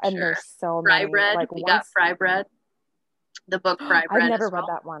 Yeah, and there's so Fry many. Bread. Like we got Fry Bread. The book Fry Bread. I've never read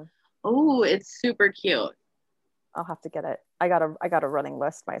that one. Oh, it's super cute. I'll have to get it. I got a running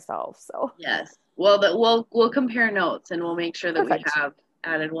list myself. So yes. Well, we'll compare notes and we'll make sure that we have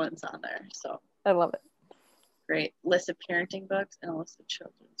added ones on there. So I love it. Great list of parenting books and a list of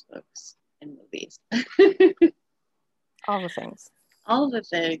children's books and movies. All the things. All the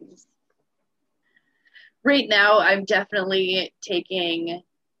things. Right now, I'm definitely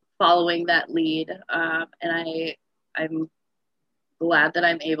following that lead, and I'm glad that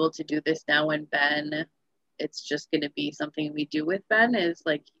I'm able to do this now. When Ben, it's just going to be something we do with Ben. Is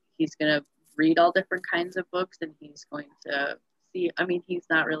like he's going to read all different kinds of books, and he's going to see. I mean, he's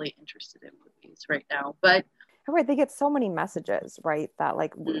not really interested in movies right now, but right, they get so many messages, right, that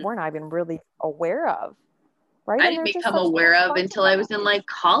like we're not even really aware of. Right? I didn't become aware of until I was in like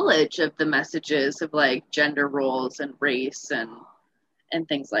college of the messages of like gender roles and race and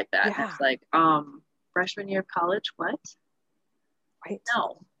things like that. Yeah. It's like, freshman year of college, what? Right.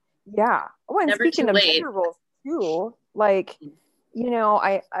 No. Yeah. Oh, and never speaking too of late. gender roles too, like, you know,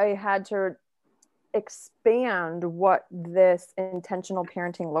 I had to expand what this intentional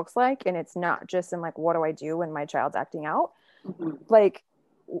parenting looks like, and it's not just in like, what do I do when my child's acting out? Like,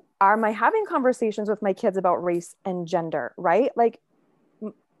 am I having conversations with my kids about race and gender, right? Like,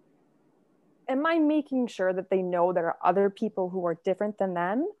 am I making sure that they know there are other people who are different than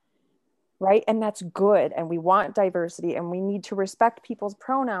them, right? And that's good. And we want diversity, and we need to respect people's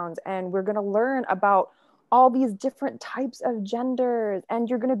pronouns. And we're going to learn about all these different types of genders. And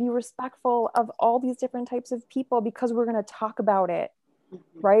you're going to be respectful of all these different types of people because we're going to talk about it,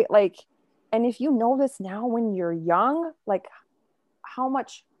 right? Like, and if you know this now when you're young, like, how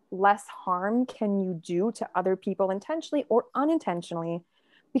much less harm can you do to other people intentionally or unintentionally?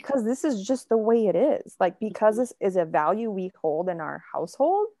 Because this is just the way it is. Like, because this is a value we hold in our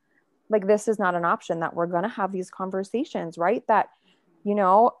household, like, this is not an option that we're going to have these conversations, right? That, you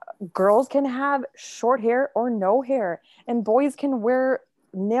know, girls can have short hair or no hair, and boys can wear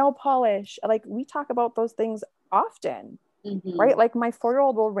nail polish. Like, we talk about those things often. Right? Like, my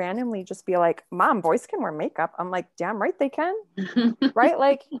 4-year-old will randomly just be like, Mom, boys can wear makeup. I'm like, damn right they can. Right?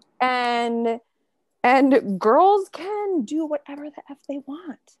 Like, and girls can do whatever the F they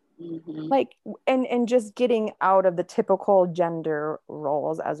want. Like, and just getting out of the typical gender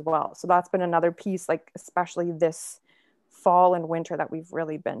roles as well. So that's been another piece, like, especially this fall and winter, that we've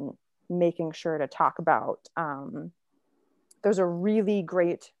really been making sure to talk about. There's a really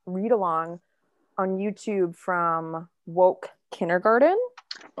great read along on YouTube from Woke Kindergarten.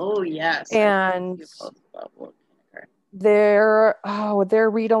 Oh yes. And their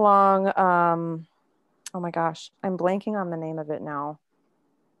read along, oh my gosh, I'm blanking on the name of it now.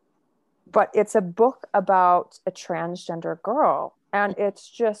 But it's a book about a transgender girl, and it's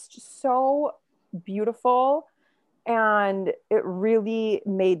just so beautiful, and it really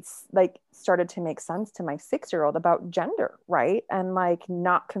started to make sense to my 6-year-old about gender, right? And like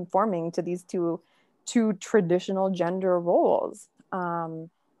not conforming to these two traditional gender roles. And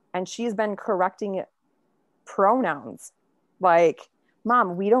she's been correcting pronouns, like,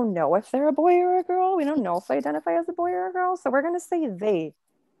 Mom, we don't know if they're a boy or a girl. We don't know if they identify as a boy or a girl. So we're going to say they.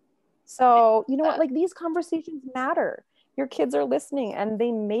 So, you know what? Like, these conversations matter. Your kids are listening and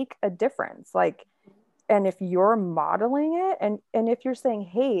they make a difference. Like, and if you're modeling it and if you're saying,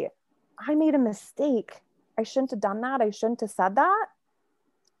 hey, I made a mistake, I shouldn't have done that, I shouldn't have said that,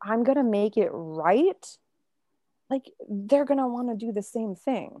 I'm going to make it right. Like, they're going to want to do the same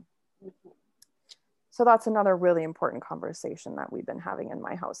thing. So that's another really important conversation that we've been having in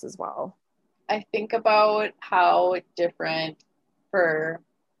my house as well. I think about how different for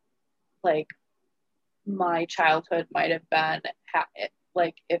like my childhood might have been,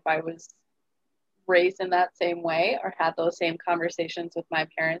 like if I was raised in that same way or had those same conversations with my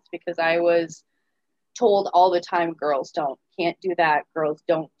parents, because I was told all the time, girls can't do that, girls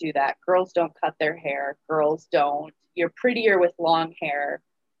don't do that, girls don't cut their hair, girls don't, you're prettier with long hair.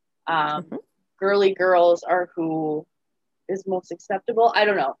 Girly girls are who is most acceptable. I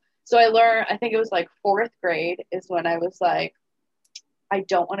don't know. So I learned, I think it was like 4th grade is when I was like, I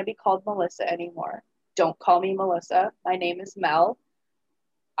don't want to be called Melissa anymore. Don't call me Melissa. My name is Mel.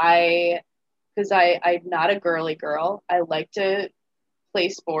 Because I'm not a girly girl. I like to play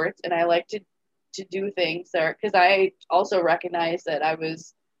sports and I like to do things there. Because I also recognize that I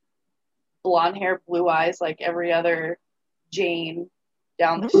was blonde hair, blue eyes, like every other Jane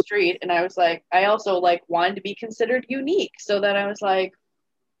down the street. And I was like, I also like wanted to be considered unique. So then I was like,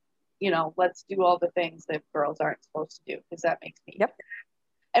 you know, let's do all the things that girls aren't supposed to do, because that makes me. Yep.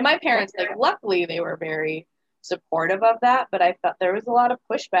 And my parents, like, luckily they were very supportive of that, but I thought there was a lot of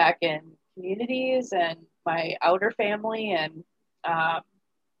pushback in communities and my outer family, and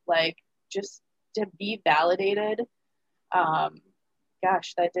like just to be validated.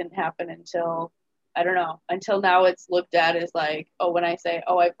 Gosh, that didn't happen until, I don't know, until now it's looked at as like, oh, when I say,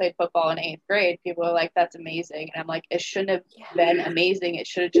 oh, I played football in 8th grade, people are like, that's amazing. And I'm like, it shouldn't have been amazing. It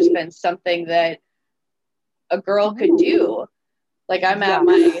should have just been something that a girl could do. Like I'm at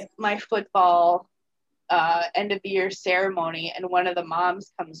my football end of the year ceremony, and one of the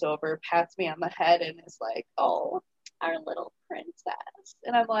moms comes over, pats me on the head, and is like, oh, our little princess.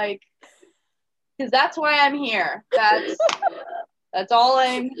 And I'm like, because that's why I'm here. That's all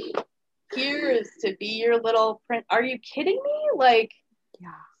I'm here, is to be your little prince. Are you kidding me? Like, yeah.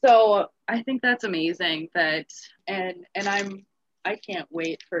 So I think that's amazing that, and I can't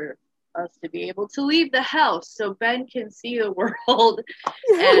wait for us to be able to leave the house so Ben can see the world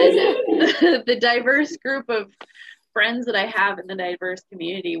and the diverse group of friends that I have in the diverse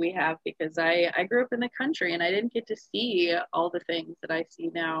community we have, because I grew up in the country and I didn't get to see all the things that I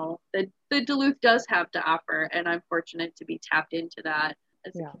see now that the Duluth does have to offer, and I'm fortunate to be tapped into that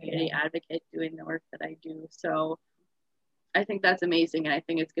as a community advocate doing the work that I do. So I think that's amazing, and I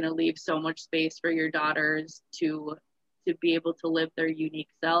think it's going to leave so much space for your daughters to be able to live their unique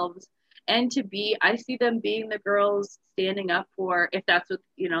selves, and I see them being the girls standing up for, if that's what,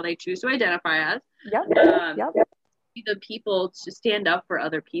 you know, they choose to identify as, the people to stand up for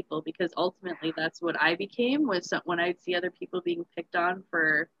other people, because ultimately that's what I became, was when I'd see other people being picked on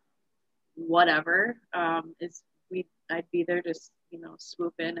for whatever, I'd be there to, you know,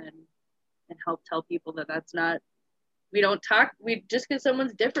 swoop in and help tell people that that's not, just because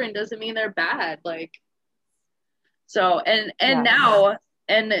someone's different doesn't mean they're bad. Like, so, and now,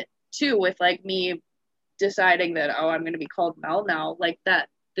 and too, with like me deciding that, oh, I'm going to be called Mel now, like that,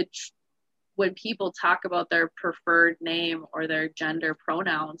 when people talk about their preferred name or their gender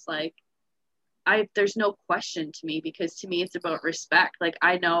pronouns, like there's no question to me, because to me it's about respect. Like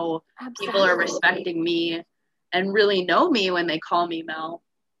I know people are respecting me and really know me when they call me Mel.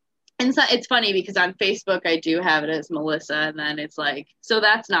 And so it's funny because on Facebook I do have it as Melissa, and then it's like, so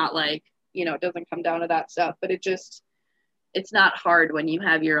that's not like, you know, it doesn't come down to that stuff, but it's not hard when you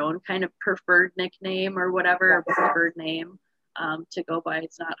have your own kind of preferred nickname or whatever, or preferred name to go by.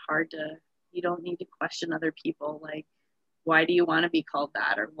 It's not hard you don't need to question other people. Like, why do you want to be called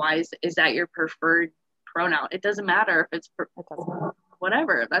that? Or why is that your preferred pronoun? It doesn't matter if it's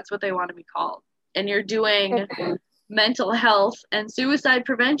whatever, that's what they want to be called. And you're doing mental health and suicide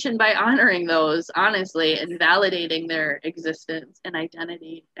prevention by honoring those, honestly, and validating their existence and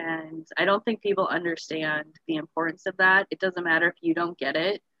identity. And I don't think people understand the importance of that. It doesn't matter if you don't get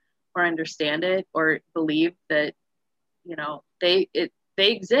it or understand it or believe that, you know, they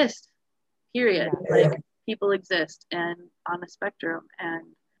exist, period. Like, people exist and on a spectrum. And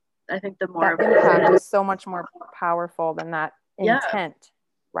I think the more that impact is so much more powerful than that intent.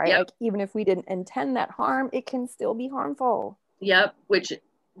 Right? Yep. Like, even if we didn't intend that harm, it can still be harmful. Yep. Which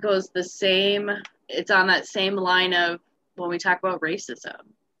goes it's on that same line of when we talk about racism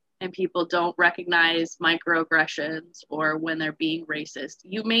and people don't recognize microaggressions or when they're being racist.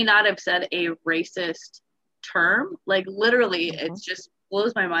 You may not have said a racist term. Like, literally, it just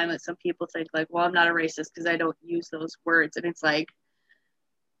blows my mind that some people think like, well, I'm not a racist because I don't use those words. And it's like,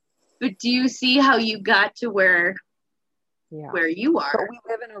 but do you see how you got to where you are? But we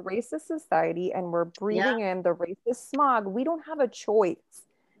live in a racist society and we're breathing in the racist smog. We don't have a choice.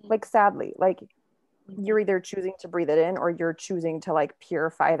 Like, sadly, like, you're either choosing to breathe it in or you're choosing to like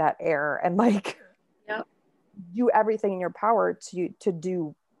purify that air and like Yep. do everything in your power to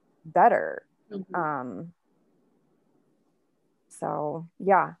do better. Mm-hmm. So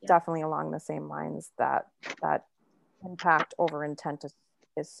yeah, definitely along the same lines, that impact over intent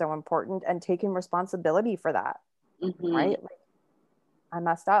is so important, and taking responsibility for that. Mm-hmm. Right? Like, I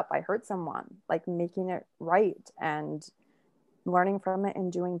messed up, I hurt someone, like making it right and learning from it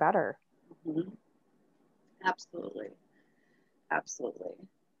and doing better. Mm-hmm. Absolutely.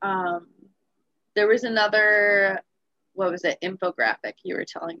 There was another, what was it, infographic you were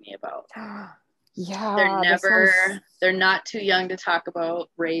telling me about. Yeah, they're not too young to talk about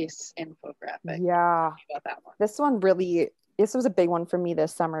race infographic. Yeah. About that one. This was a big one for me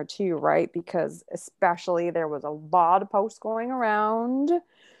this summer too, right? Because especially there was a lot of posts going around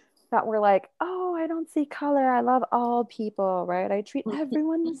that were like, oh, I don't see color, I love all people, right? I treat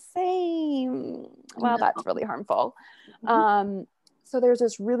everyone the same. Well, that's really harmful. Mm-hmm. So there's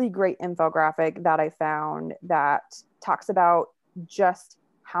this really great infographic that I found that talks about just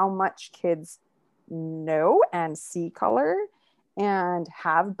how much kids know and see color and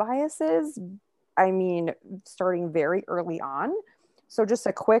have biases. I mean, starting very early on. So just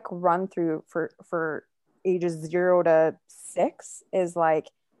a quick run through for ages 0 to 6 is like,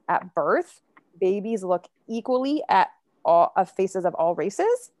 at birth, babies look equally at all of faces of all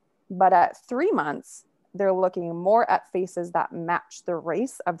races, but at 3 months, they're looking more at faces that match the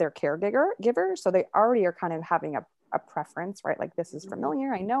race of their caregiver. So they already are kind of having a preference, right? Like, this is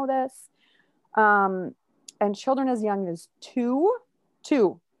familiar, I know this. And children as young as two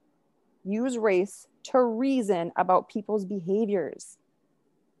use race to reason about people's behaviors.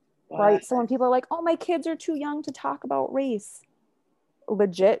 Right? So when people are like, oh, my kids are too young to talk about race,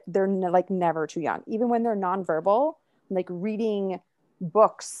 legit, they're like never too young. Even when they're nonverbal, like reading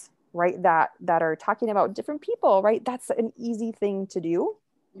books, right, that are talking about different people, right, that's an easy thing to do.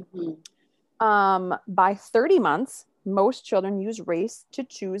 By 30 months, most children use race to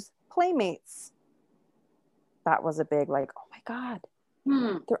choose playmates. That was a big, like, oh my God,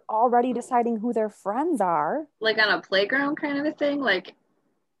 they're already deciding who their friends are. Like on a playground kind of a thing? Like,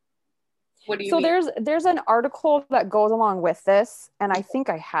 what do you mean? So there's an article that goes along with this, and I think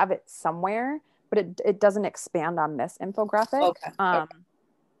I have it somewhere, but it doesn't expand on this infographic. Okay.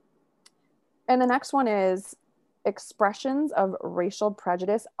 And the next one is, expressions of racial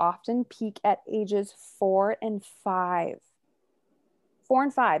prejudice often peak at ages 4 and 5. 4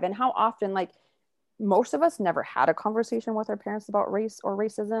 and 5. And how often, like, most of us never had a conversation with our parents about race or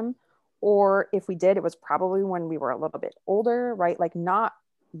racism, or if we did, it was probably when we were a little bit older, right? Like, not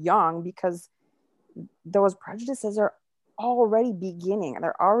young, because those prejudices are already beginning,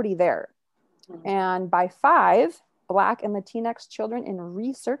 they're already there. And by 5, Black and Latinx children in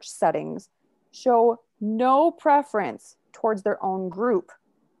research settings show no preference towards their own group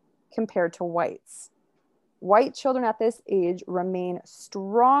compared to whites. White children at this age remain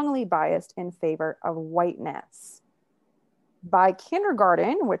strongly biased in favor of whiteness. By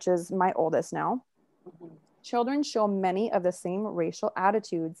kindergarten, which is my oldest now, children show many of the same racial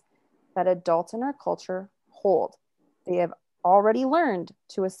attitudes that adults in our culture hold. They have already learned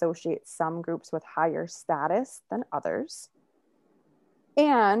to associate some groups with higher status than others.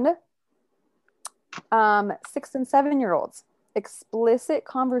 And 6 and 7-year-olds, explicit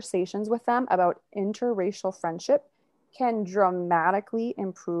conversations with them about interracial friendship can dramatically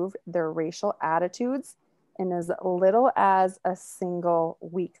improve their racial attitudes in as little as a single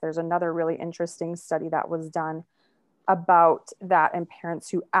week. There's another really interesting study that was done about that, and parents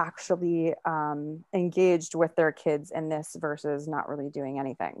who actually engaged with their kids in this versus not really doing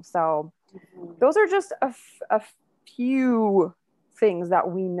anything. So those are just a few things that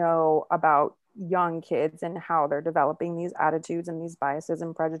we know about young kids and how they're developing these attitudes and these biases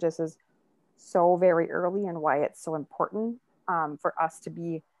and prejudices so very early, and why it's so important for us to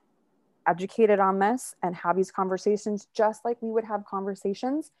be educated on this and have these conversations, just like we would have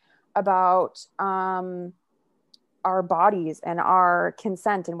conversations about our bodies and our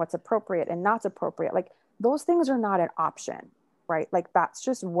consent and what's appropriate and not appropriate. Like, those things are not an option, right? Like, that's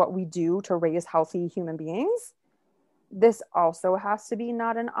just what we do to raise healthy human beings. This also has to be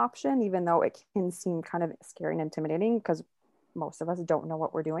not an option, even though it can seem kind of scary and intimidating, because most of us don't know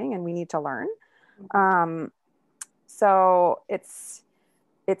what we're doing and we need to learn. So it's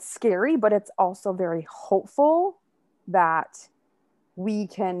scary, but it's also very hopeful that we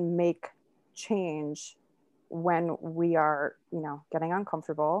can make change when we are, getting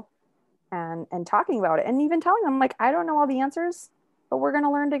uncomfortable and talking about it, and even telling them, like, I don't know all the answers, but we're going to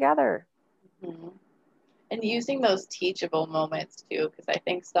learn together. And using those teachable moments too, because I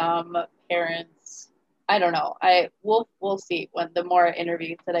think some parents, I don't know, we'll see when the more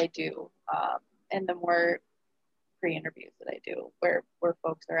interviews that I do, and the more pre-interviews that I do where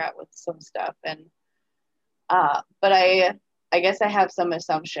folks are at with some stuff. And but I guess I have some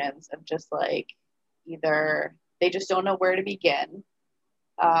assumptions of just like either they just don't know where to begin.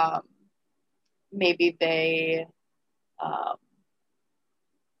 Maybe they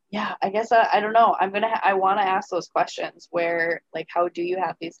yeah, I guess I don't know. I want to ask those questions where like how do you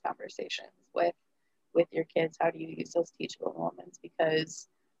have these conversations with your kids? How do you use those teachable moments? Because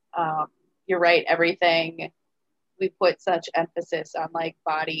you're right, everything we put such emphasis on like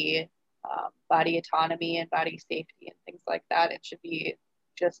body autonomy and body safety and things like that. It should be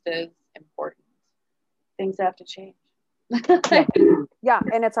just as important. Things have to change. Yeah,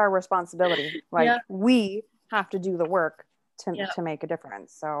 and it's our responsibility. Like we have to do the work to make a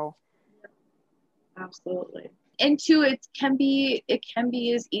difference. So absolutely. And two, it can be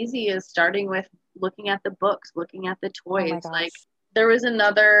as easy as starting with looking at the books, looking at the toys. Like there was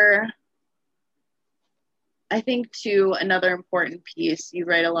another important piece. You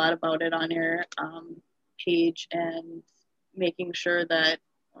write a lot about it on your page, and making sure that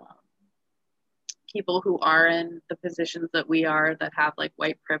people who are in the positions that we are, that have like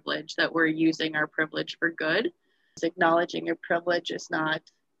white privilege, that we're using our privilege for good. Acknowledging your privilege is not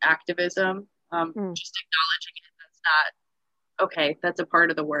activism. Just acknowledging it. That's not okay. That's a part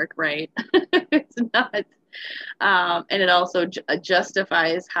of the work, right? It's not. And it also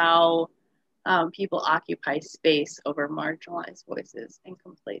justifies how people occupy space over marginalized voices and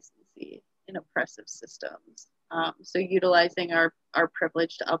complacency in oppressive systems. So utilizing our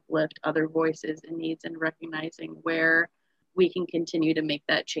privilege to uplift other voices and needs, and recognizing where we can continue to make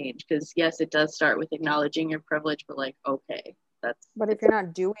that change. Because yes, it does start with acknowledging your privilege, but like, okay, but if you're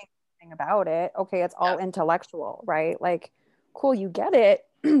not doing anything about it, okay, it's all intellectual, right? Like, cool, you get it,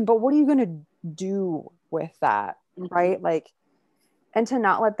 but what are you going to do with that? Right? Like, and to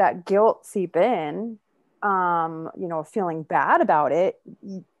not let that guilt seep in, feeling bad about it.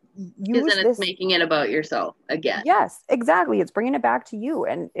 It's making it about yourself again. Yes, exactly. It's bringing it back to you,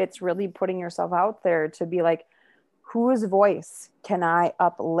 and it's really putting yourself out there to be like, whose voice can I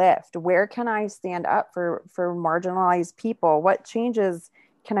uplift? Where can I stand up for marginalized people? What changes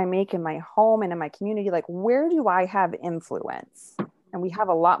can I make in my home and in my community? Like, where do I have influence? And we have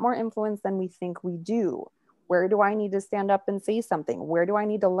a lot more influence than we think we do. Where do I need to stand up and say something? Where do I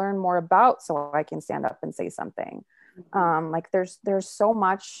need to learn more about so I can stand up and say something? Like there's so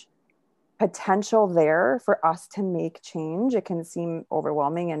much potential there for us to make change. It can seem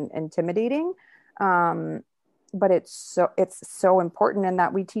overwhelming and intimidating. But it's so important, in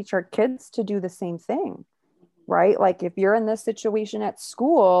that we teach our kids to do the same thing, right? Like if you're in this situation at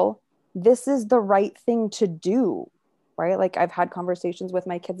school, this is the right thing to do, right? Like I've had conversations with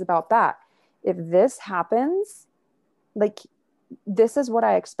my kids about that. If this happens, like, this is what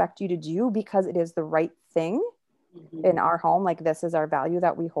I expect you to do because it is the right thing in our home. Like this is our value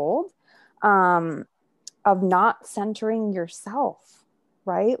that we hold, of not centering yourself,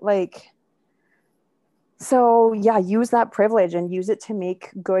 right? Like, so yeah, use that privilege and use it to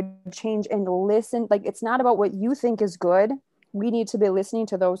make good change, and listen. Like, it's not about what you think is good. We need to be listening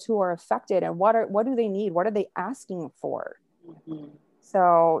to those who are affected, and what do they need? What are they asking for?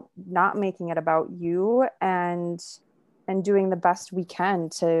 So not making it about you, and doing the best we can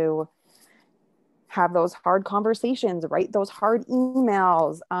to have those hard conversations, write those hard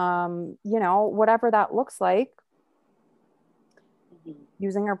emails, whatever that looks like,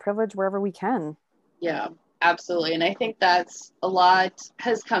 using our privilege wherever we can. Yeah, absolutely. And I think that's a lot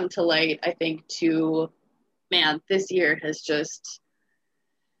has come to light, I think, too. Man, this year has just,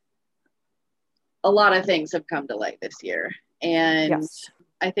 a lot of things have come to light this year. And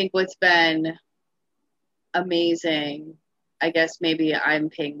I think what's been amazing, I guess maybe I'm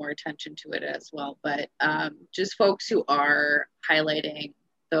paying more attention to it as well, but just folks who are highlighting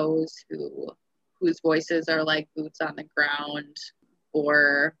those whose voices are like boots on the ground,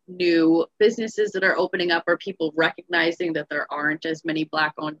 or new businesses that are opening up, or people recognizing that there aren't as many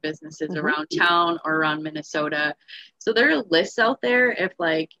Black-owned businesses around town or around Minnesota. So there are lists out there.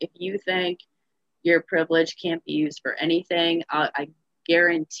 If you think your privilege can't be used for anything, I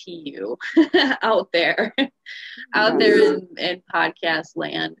guarantee you out there in podcast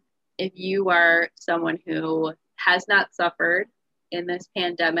land, if you are someone who has not suffered in this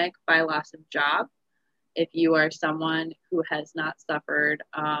pandemic by loss of job, if you are someone who has not suffered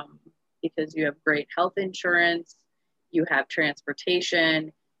because you have great health insurance, you have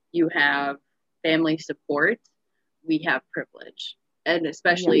transportation, you have family support, we have privilege. And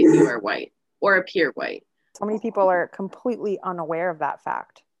especially if you are white or appear white. So many people are completely unaware of that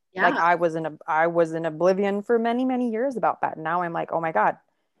fact. Yeah. Like I was in oblivion for many, many years about that. Now I'm like, oh my God,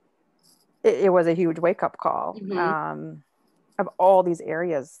 it was a huge wake up call, of all these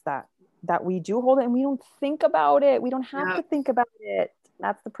areas that we do hold it, and we don't think about it. We don't have to think about it.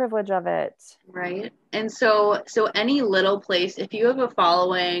 That's the privilege of it. Right. And so any little place, if you have a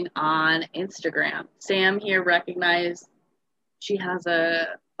following on Instagram, Sam here recognized she has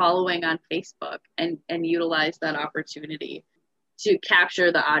a following on Facebook and utilize that opportunity to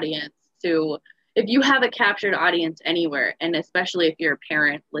capture the audience. To, if you have a captured audience anywhere, and especially if you're a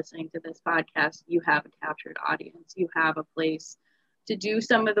parent listening to this podcast, you have a captured audience. You have a place to do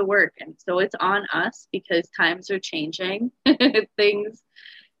some of the work. And so it's on us, because times are changing.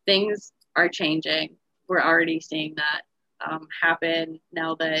 things are changing. We're already seeing that happen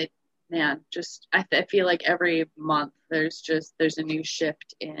now that, man, just I feel like every month there's a new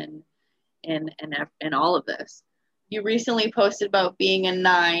shift in all of this. You recently posted about being a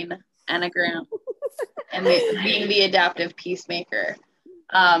 9 Enneagram and being the adaptive peacemaker.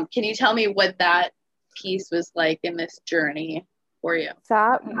 Can you tell me what that piece was like in this journey for you?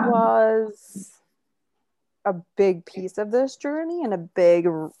 That was a big piece of this journey, and a big,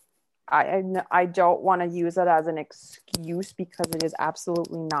 I don't want to use it as an excuse, because it is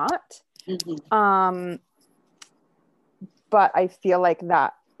absolutely not. But I feel like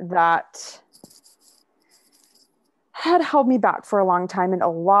that had held me back for a long time in a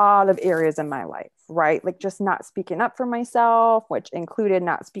lot of areas in my life, right? Like just not speaking up for myself, which included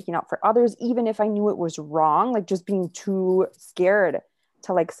not speaking up for others, even if I knew it was wrong, like just being too scared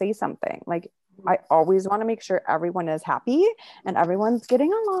to like say something. Like I always want to make sure everyone is happy and everyone's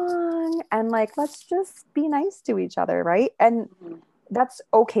getting along, and like, let's just be nice to each other, right? And that's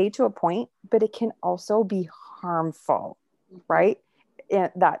okay to a point, but it can also be harmful, right?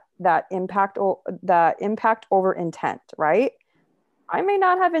 That impact over intent, right? I may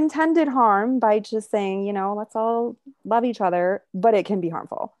not have intended harm by just saying, let's all love each other, but it can be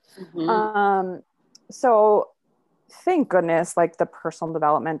harmful. So thank goodness, like the personal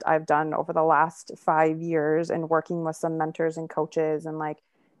development I've done over the last 5 years and working with some mentors and coaches, and like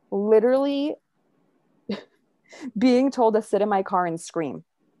literally being told to sit in my car and scream.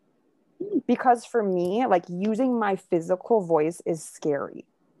 Because for me, like using my physical voice is scary.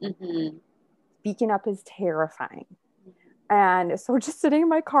 Speaking up is terrifying. And so just sitting in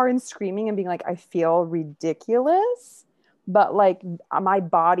my car and screaming and being like, I feel ridiculous, but like my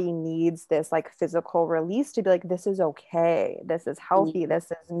body needs this like physical release to be like, this is okay. This is healthy.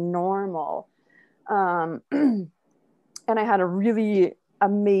 This is normal. And I had a really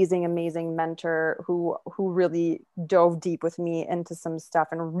amazing mentor who really dove deep with me into some stuff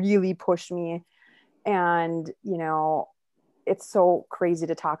and really pushed me. And, it's so crazy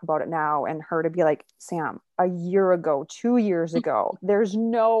to talk about it now, and her to be like, Sam, a year ago, 2 years ago, there's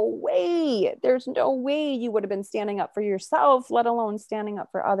no way you would have been standing up for yourself, let alone standing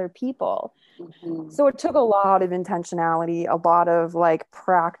up for other people. So it took a lot of intentionality, a lot of like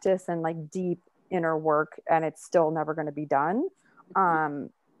practice and like deep inner work, and it's still never going to be done.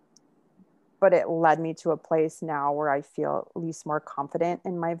 But it led me to a place now where I feel at least more confident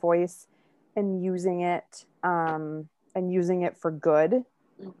in my voice and using it for good,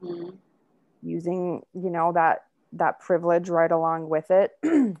 using, that privilege right along with it.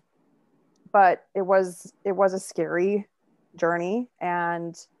 But it was a scary journey,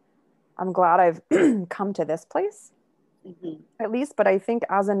 and I'm glad I've come to this place, at least. But I think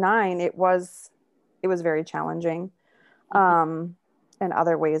as a 9, it was very challenging. In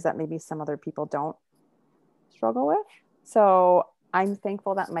other ways that maybe some other people don't struggle with. So I'm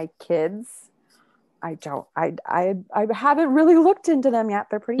thankful that my kids, I haven't really looked into them yet.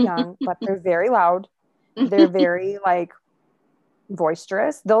 They're pretty young, but they're very loud. They're very like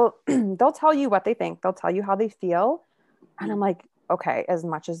boisterous. They'll tell you what they think. They'll tell you how they feel. And I'm like, okay, as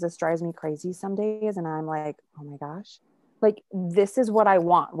much as this drives me crazy some days, and I'm like, oh my gosh, like this is what I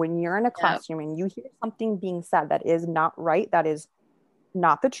want. When you're in a classroom and you hear something being said that is not right, that is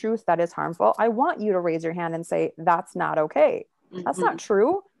not the truth, that is harmful, I want you to raise your hand and say, that's not okay. That's not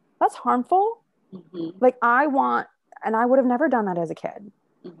true. That's harmful. Like I would have never done that as a kid.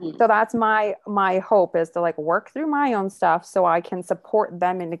 So that's my hope, is to like work through my own stuff so I can support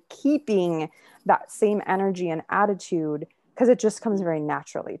them into keeping that same energy and attitude, because it just comes very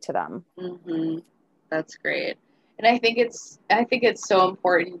naturally to them. That's great. And I think it's so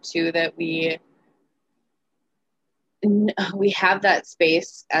important too that we have that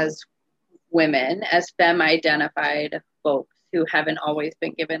space as women, as femme identified folks who haven't always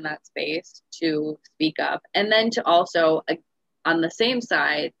been given that space to speak up. And then to also, on the same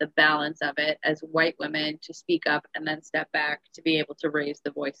side, the balance of it as white women to speak up and then step back to be able to raise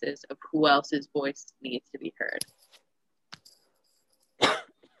the voices of who else's voice needs to be heard.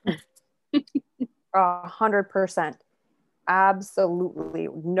 100%. Absolutely.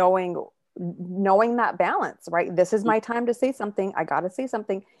 Knowing that balance, right? This is my time to say something. I got to say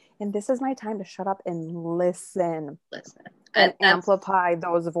something. And this is my time to shut up and listen. And amplify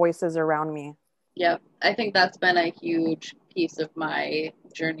those voices around me. Yep. I think that's been a huge piece of my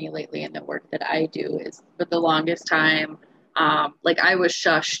journey lately in the work that I do is for the longest time, like I was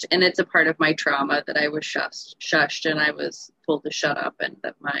shushed, and it's a part of my trauma that I was shushed and I was told to shut up and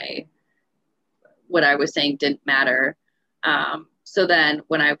that what I was saying didn't matter. So then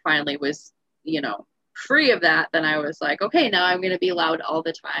when I finally was, free of that, then I was like, okay, now I'm going to be loud all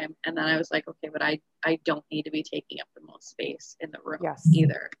the time. And then I was like, okay, but I don't need to be taking up the most space in the room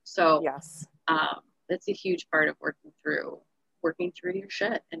either. So yes, that's a huge part of working through your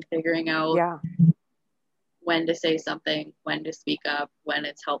shit and figuring out when to say something, when to speak up, when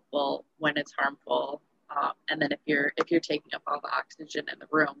it's helpful, when it's harmful. And then if you're taking up all the oxygen in the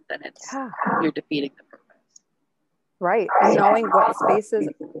room, then you're defeating the purpose. Right. And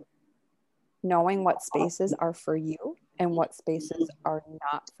knowing what spaces are for you and what spaces are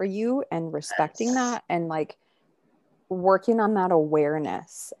not for you, and respecting that, and like working on that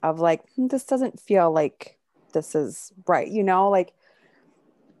awareness of like, this doesn't feel like this is right. Like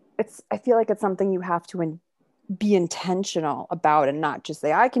I feel like it's something you have to be intentional about, and not just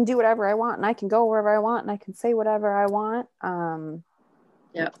say, I can do whatever I want and I can go wherever I want and I can say whatever I want.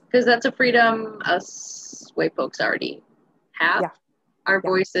 Yeah. Because that's a freedom us white folks already have. Our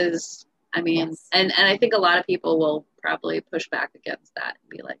voices. I mean, and I think a lot of people will probably push back against that and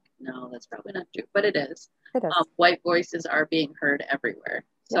be like, no, that's probably not true. But it is. White voices are being heard everywhere.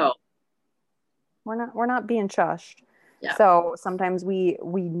 So we're not being shushed. Yeah. So sometimes we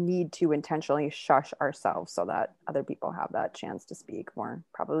need to intentionally shush ourselves so that other people have that chance to speak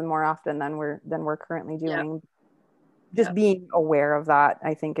probably more often than we're currently doing. Just being aware of that,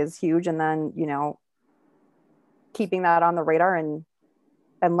 I think, is huge. And then, keeping that on the radar and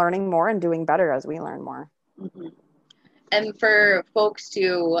learning more and doing better as we learn more. Mm-hmm. And for folks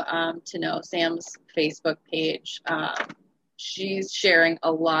to know Sam's Facebook page, she's sharing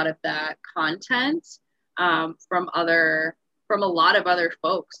a lot of that content from a lot of other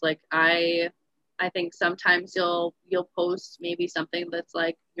folks. Like I think sometimes you'll post maybe something that's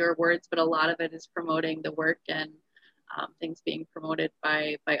like your words, but a lot of it is promoting the work and things being promoted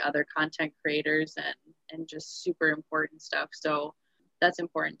by other content creators and just super important stuff. So that's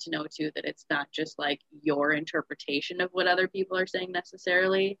important to know too, that it's not just like your interpretation of what other people are saying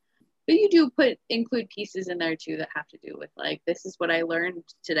necessarily, but you do include pieces in there too that have to do with like, this is what I learned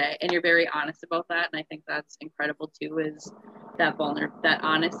today. And you're very honest about that. And I think that's incredible too, is that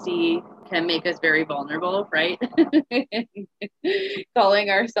honesty can make us very vulnerable, right?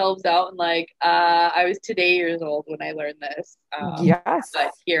 Calling ourselves out and like, I was today years old when I learned this. Yes.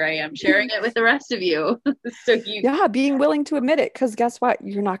 But here I am sharing it with the rest of you. So being willing to admit it, because guess what?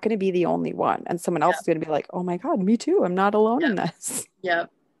 You're not going to be the only one. And someone else is going to be like, oh my God, me too. I'm not alone in this. Yep.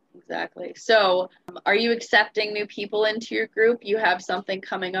 Exactly. So are you accepting new people into your group? You have something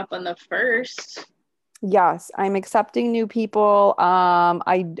coming up on the 1st. Yes, I'm accepting new people.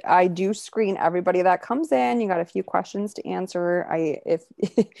 I do screen everybody that comes in. You got a few questions to answer.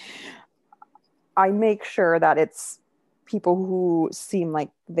 I make sure that it's people who seem like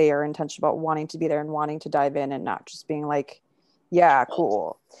they are intentional about wanting to be there and wanting to dive in, and not just being like, yeah,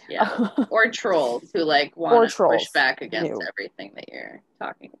 cool. Yeah. Or trolls who like want to push back against everything that you're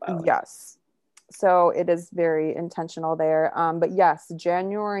talking about. Yes. So it is very intentional there. But yes,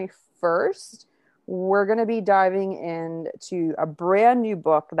 January 1st, we're going to be diving into a brand new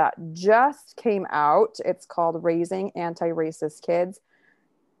book that just came out. It's called Raising Anti-Racist Kids: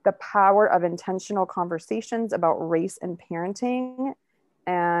 The Power of Intentional Conversations About Race and Parenting.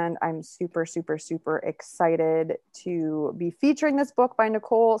 And I'm super, super, super excited to be featuring this book by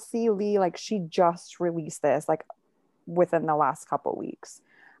Nicole C. Lee. Like, she just released this like within the last couple weeks.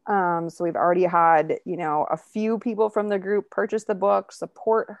 So we've already had, a few people from the group purchase the book,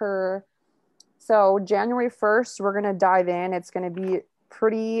 support her. So January 1st, we're going to dive in. It's going to be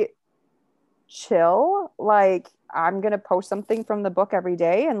pretty chill. Like, I'm going to post something from the book every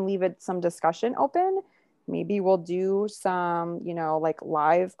day and leave it some discussion open. Maybe we'll do some, like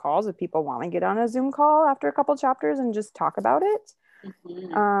live calls if people want to get on a Zoom call after a couple chapters and just talk about it.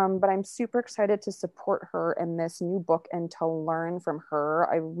 Mm-hmm. But I'm super excited to support her in this new book and to learn from her.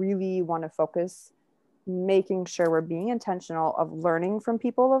 I really want to focus making sure we're being intentional of learning from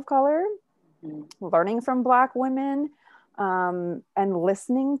people of color, learning from Black women, and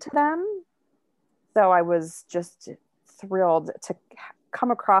listening to them. So I was just thrilled to come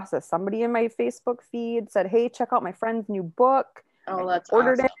across this. Somebody in my Facebook feed said, hey, check out my friend's new book. Oh, that's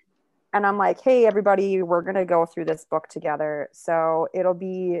ordered awesome. it. And I'm like, hey, everybody, we're going to go through this book together. So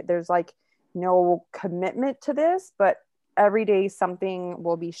there's like no commitment to this, but every day something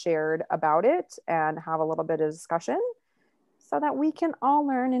will be shared about it and have a little bit of discussion so that we can all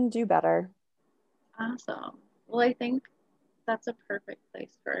learn and do better. Awesome. Well, I think that's a perfect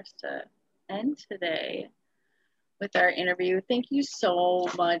place for us to end today with our interview. Thank you so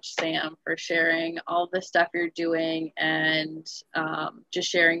much, Sam, for sharing all the stuff you're doing and just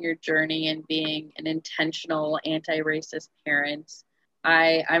sharing your journey and being an intentional anti-racist parent.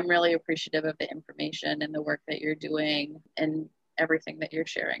 I'm really appreciative of the information and the work that you're doing and everything that you're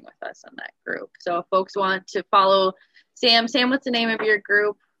sharing with us on that group. So if folks want to follow Sam, what's the name of your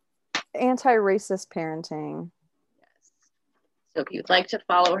group? Anti-racist parenting. So if you'd like to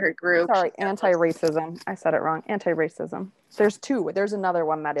follow her group. Sorry, anti-racism. I said it wrong. Anti-racism. There's two. There's another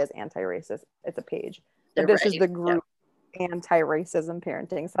one that is anti-racist. It's a page. But this is the group anti-racism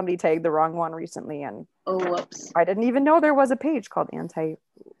parenting. Somebody tagged the wrong one recently and whoops. I didn't even know there was a page called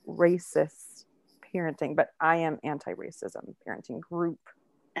anti-racist parenting, but I am anti-racism parenting group.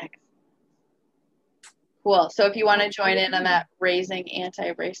 Excellent. Cool. So if you want to join in on that Raising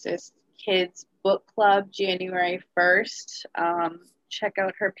Anti-Racist Kids book club January 1st, check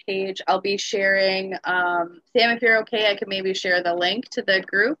out her page. I'll be sharing, Sam, if you're okay, I could maybe share the link to the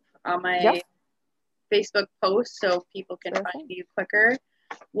group on my Facebook post so people can find you quicker.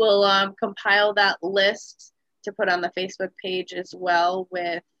 We'll compile that list to put on the Facebook page as well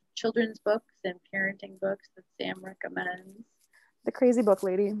with children's books and parenting books that Sam recommends. The crazy book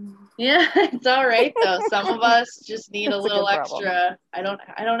lady. Yeah, it's all right though. Some of us just need a little extra. I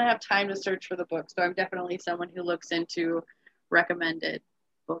don't have time to search for the book, so I'm definitely someone who looks into recommended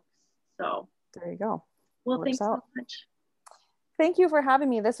books. So there you go. Well, thanks so much. Thank you for having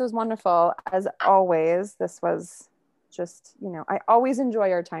me. This was wonderful. As always, this was just, I always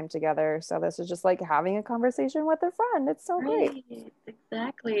enjoy our time together. So this is just like having a conversation with a friend. It's so great.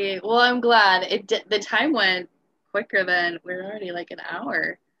 Exactly. Well, I'm glad the time went quicker than we're already like an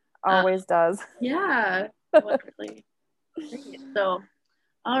hour. Always does. Yeah. Really great. So,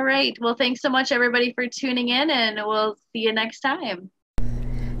 all right. Well, thanks so much, everybody, for tuning in, and we'll see you next time.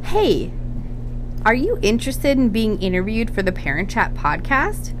 Hey, are you interested in being interviewed for the Parent Chat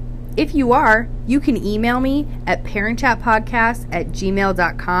podcast? If you are, you can email me at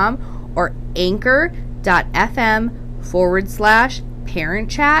parentchatpodcast@gmail.com or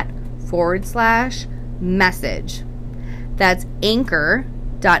anchor.fm/parentchat/message. That's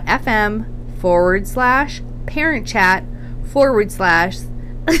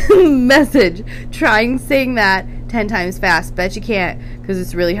anchor.fm/parentchat/message. Trying saying that 10 times fast. Bet you can't because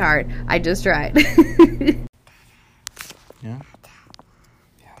it's really hard. I just tried. Yeah.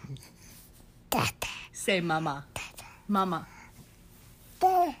 Say mama. Mama.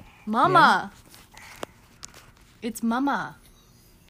 Mama. Yeah. It's mama.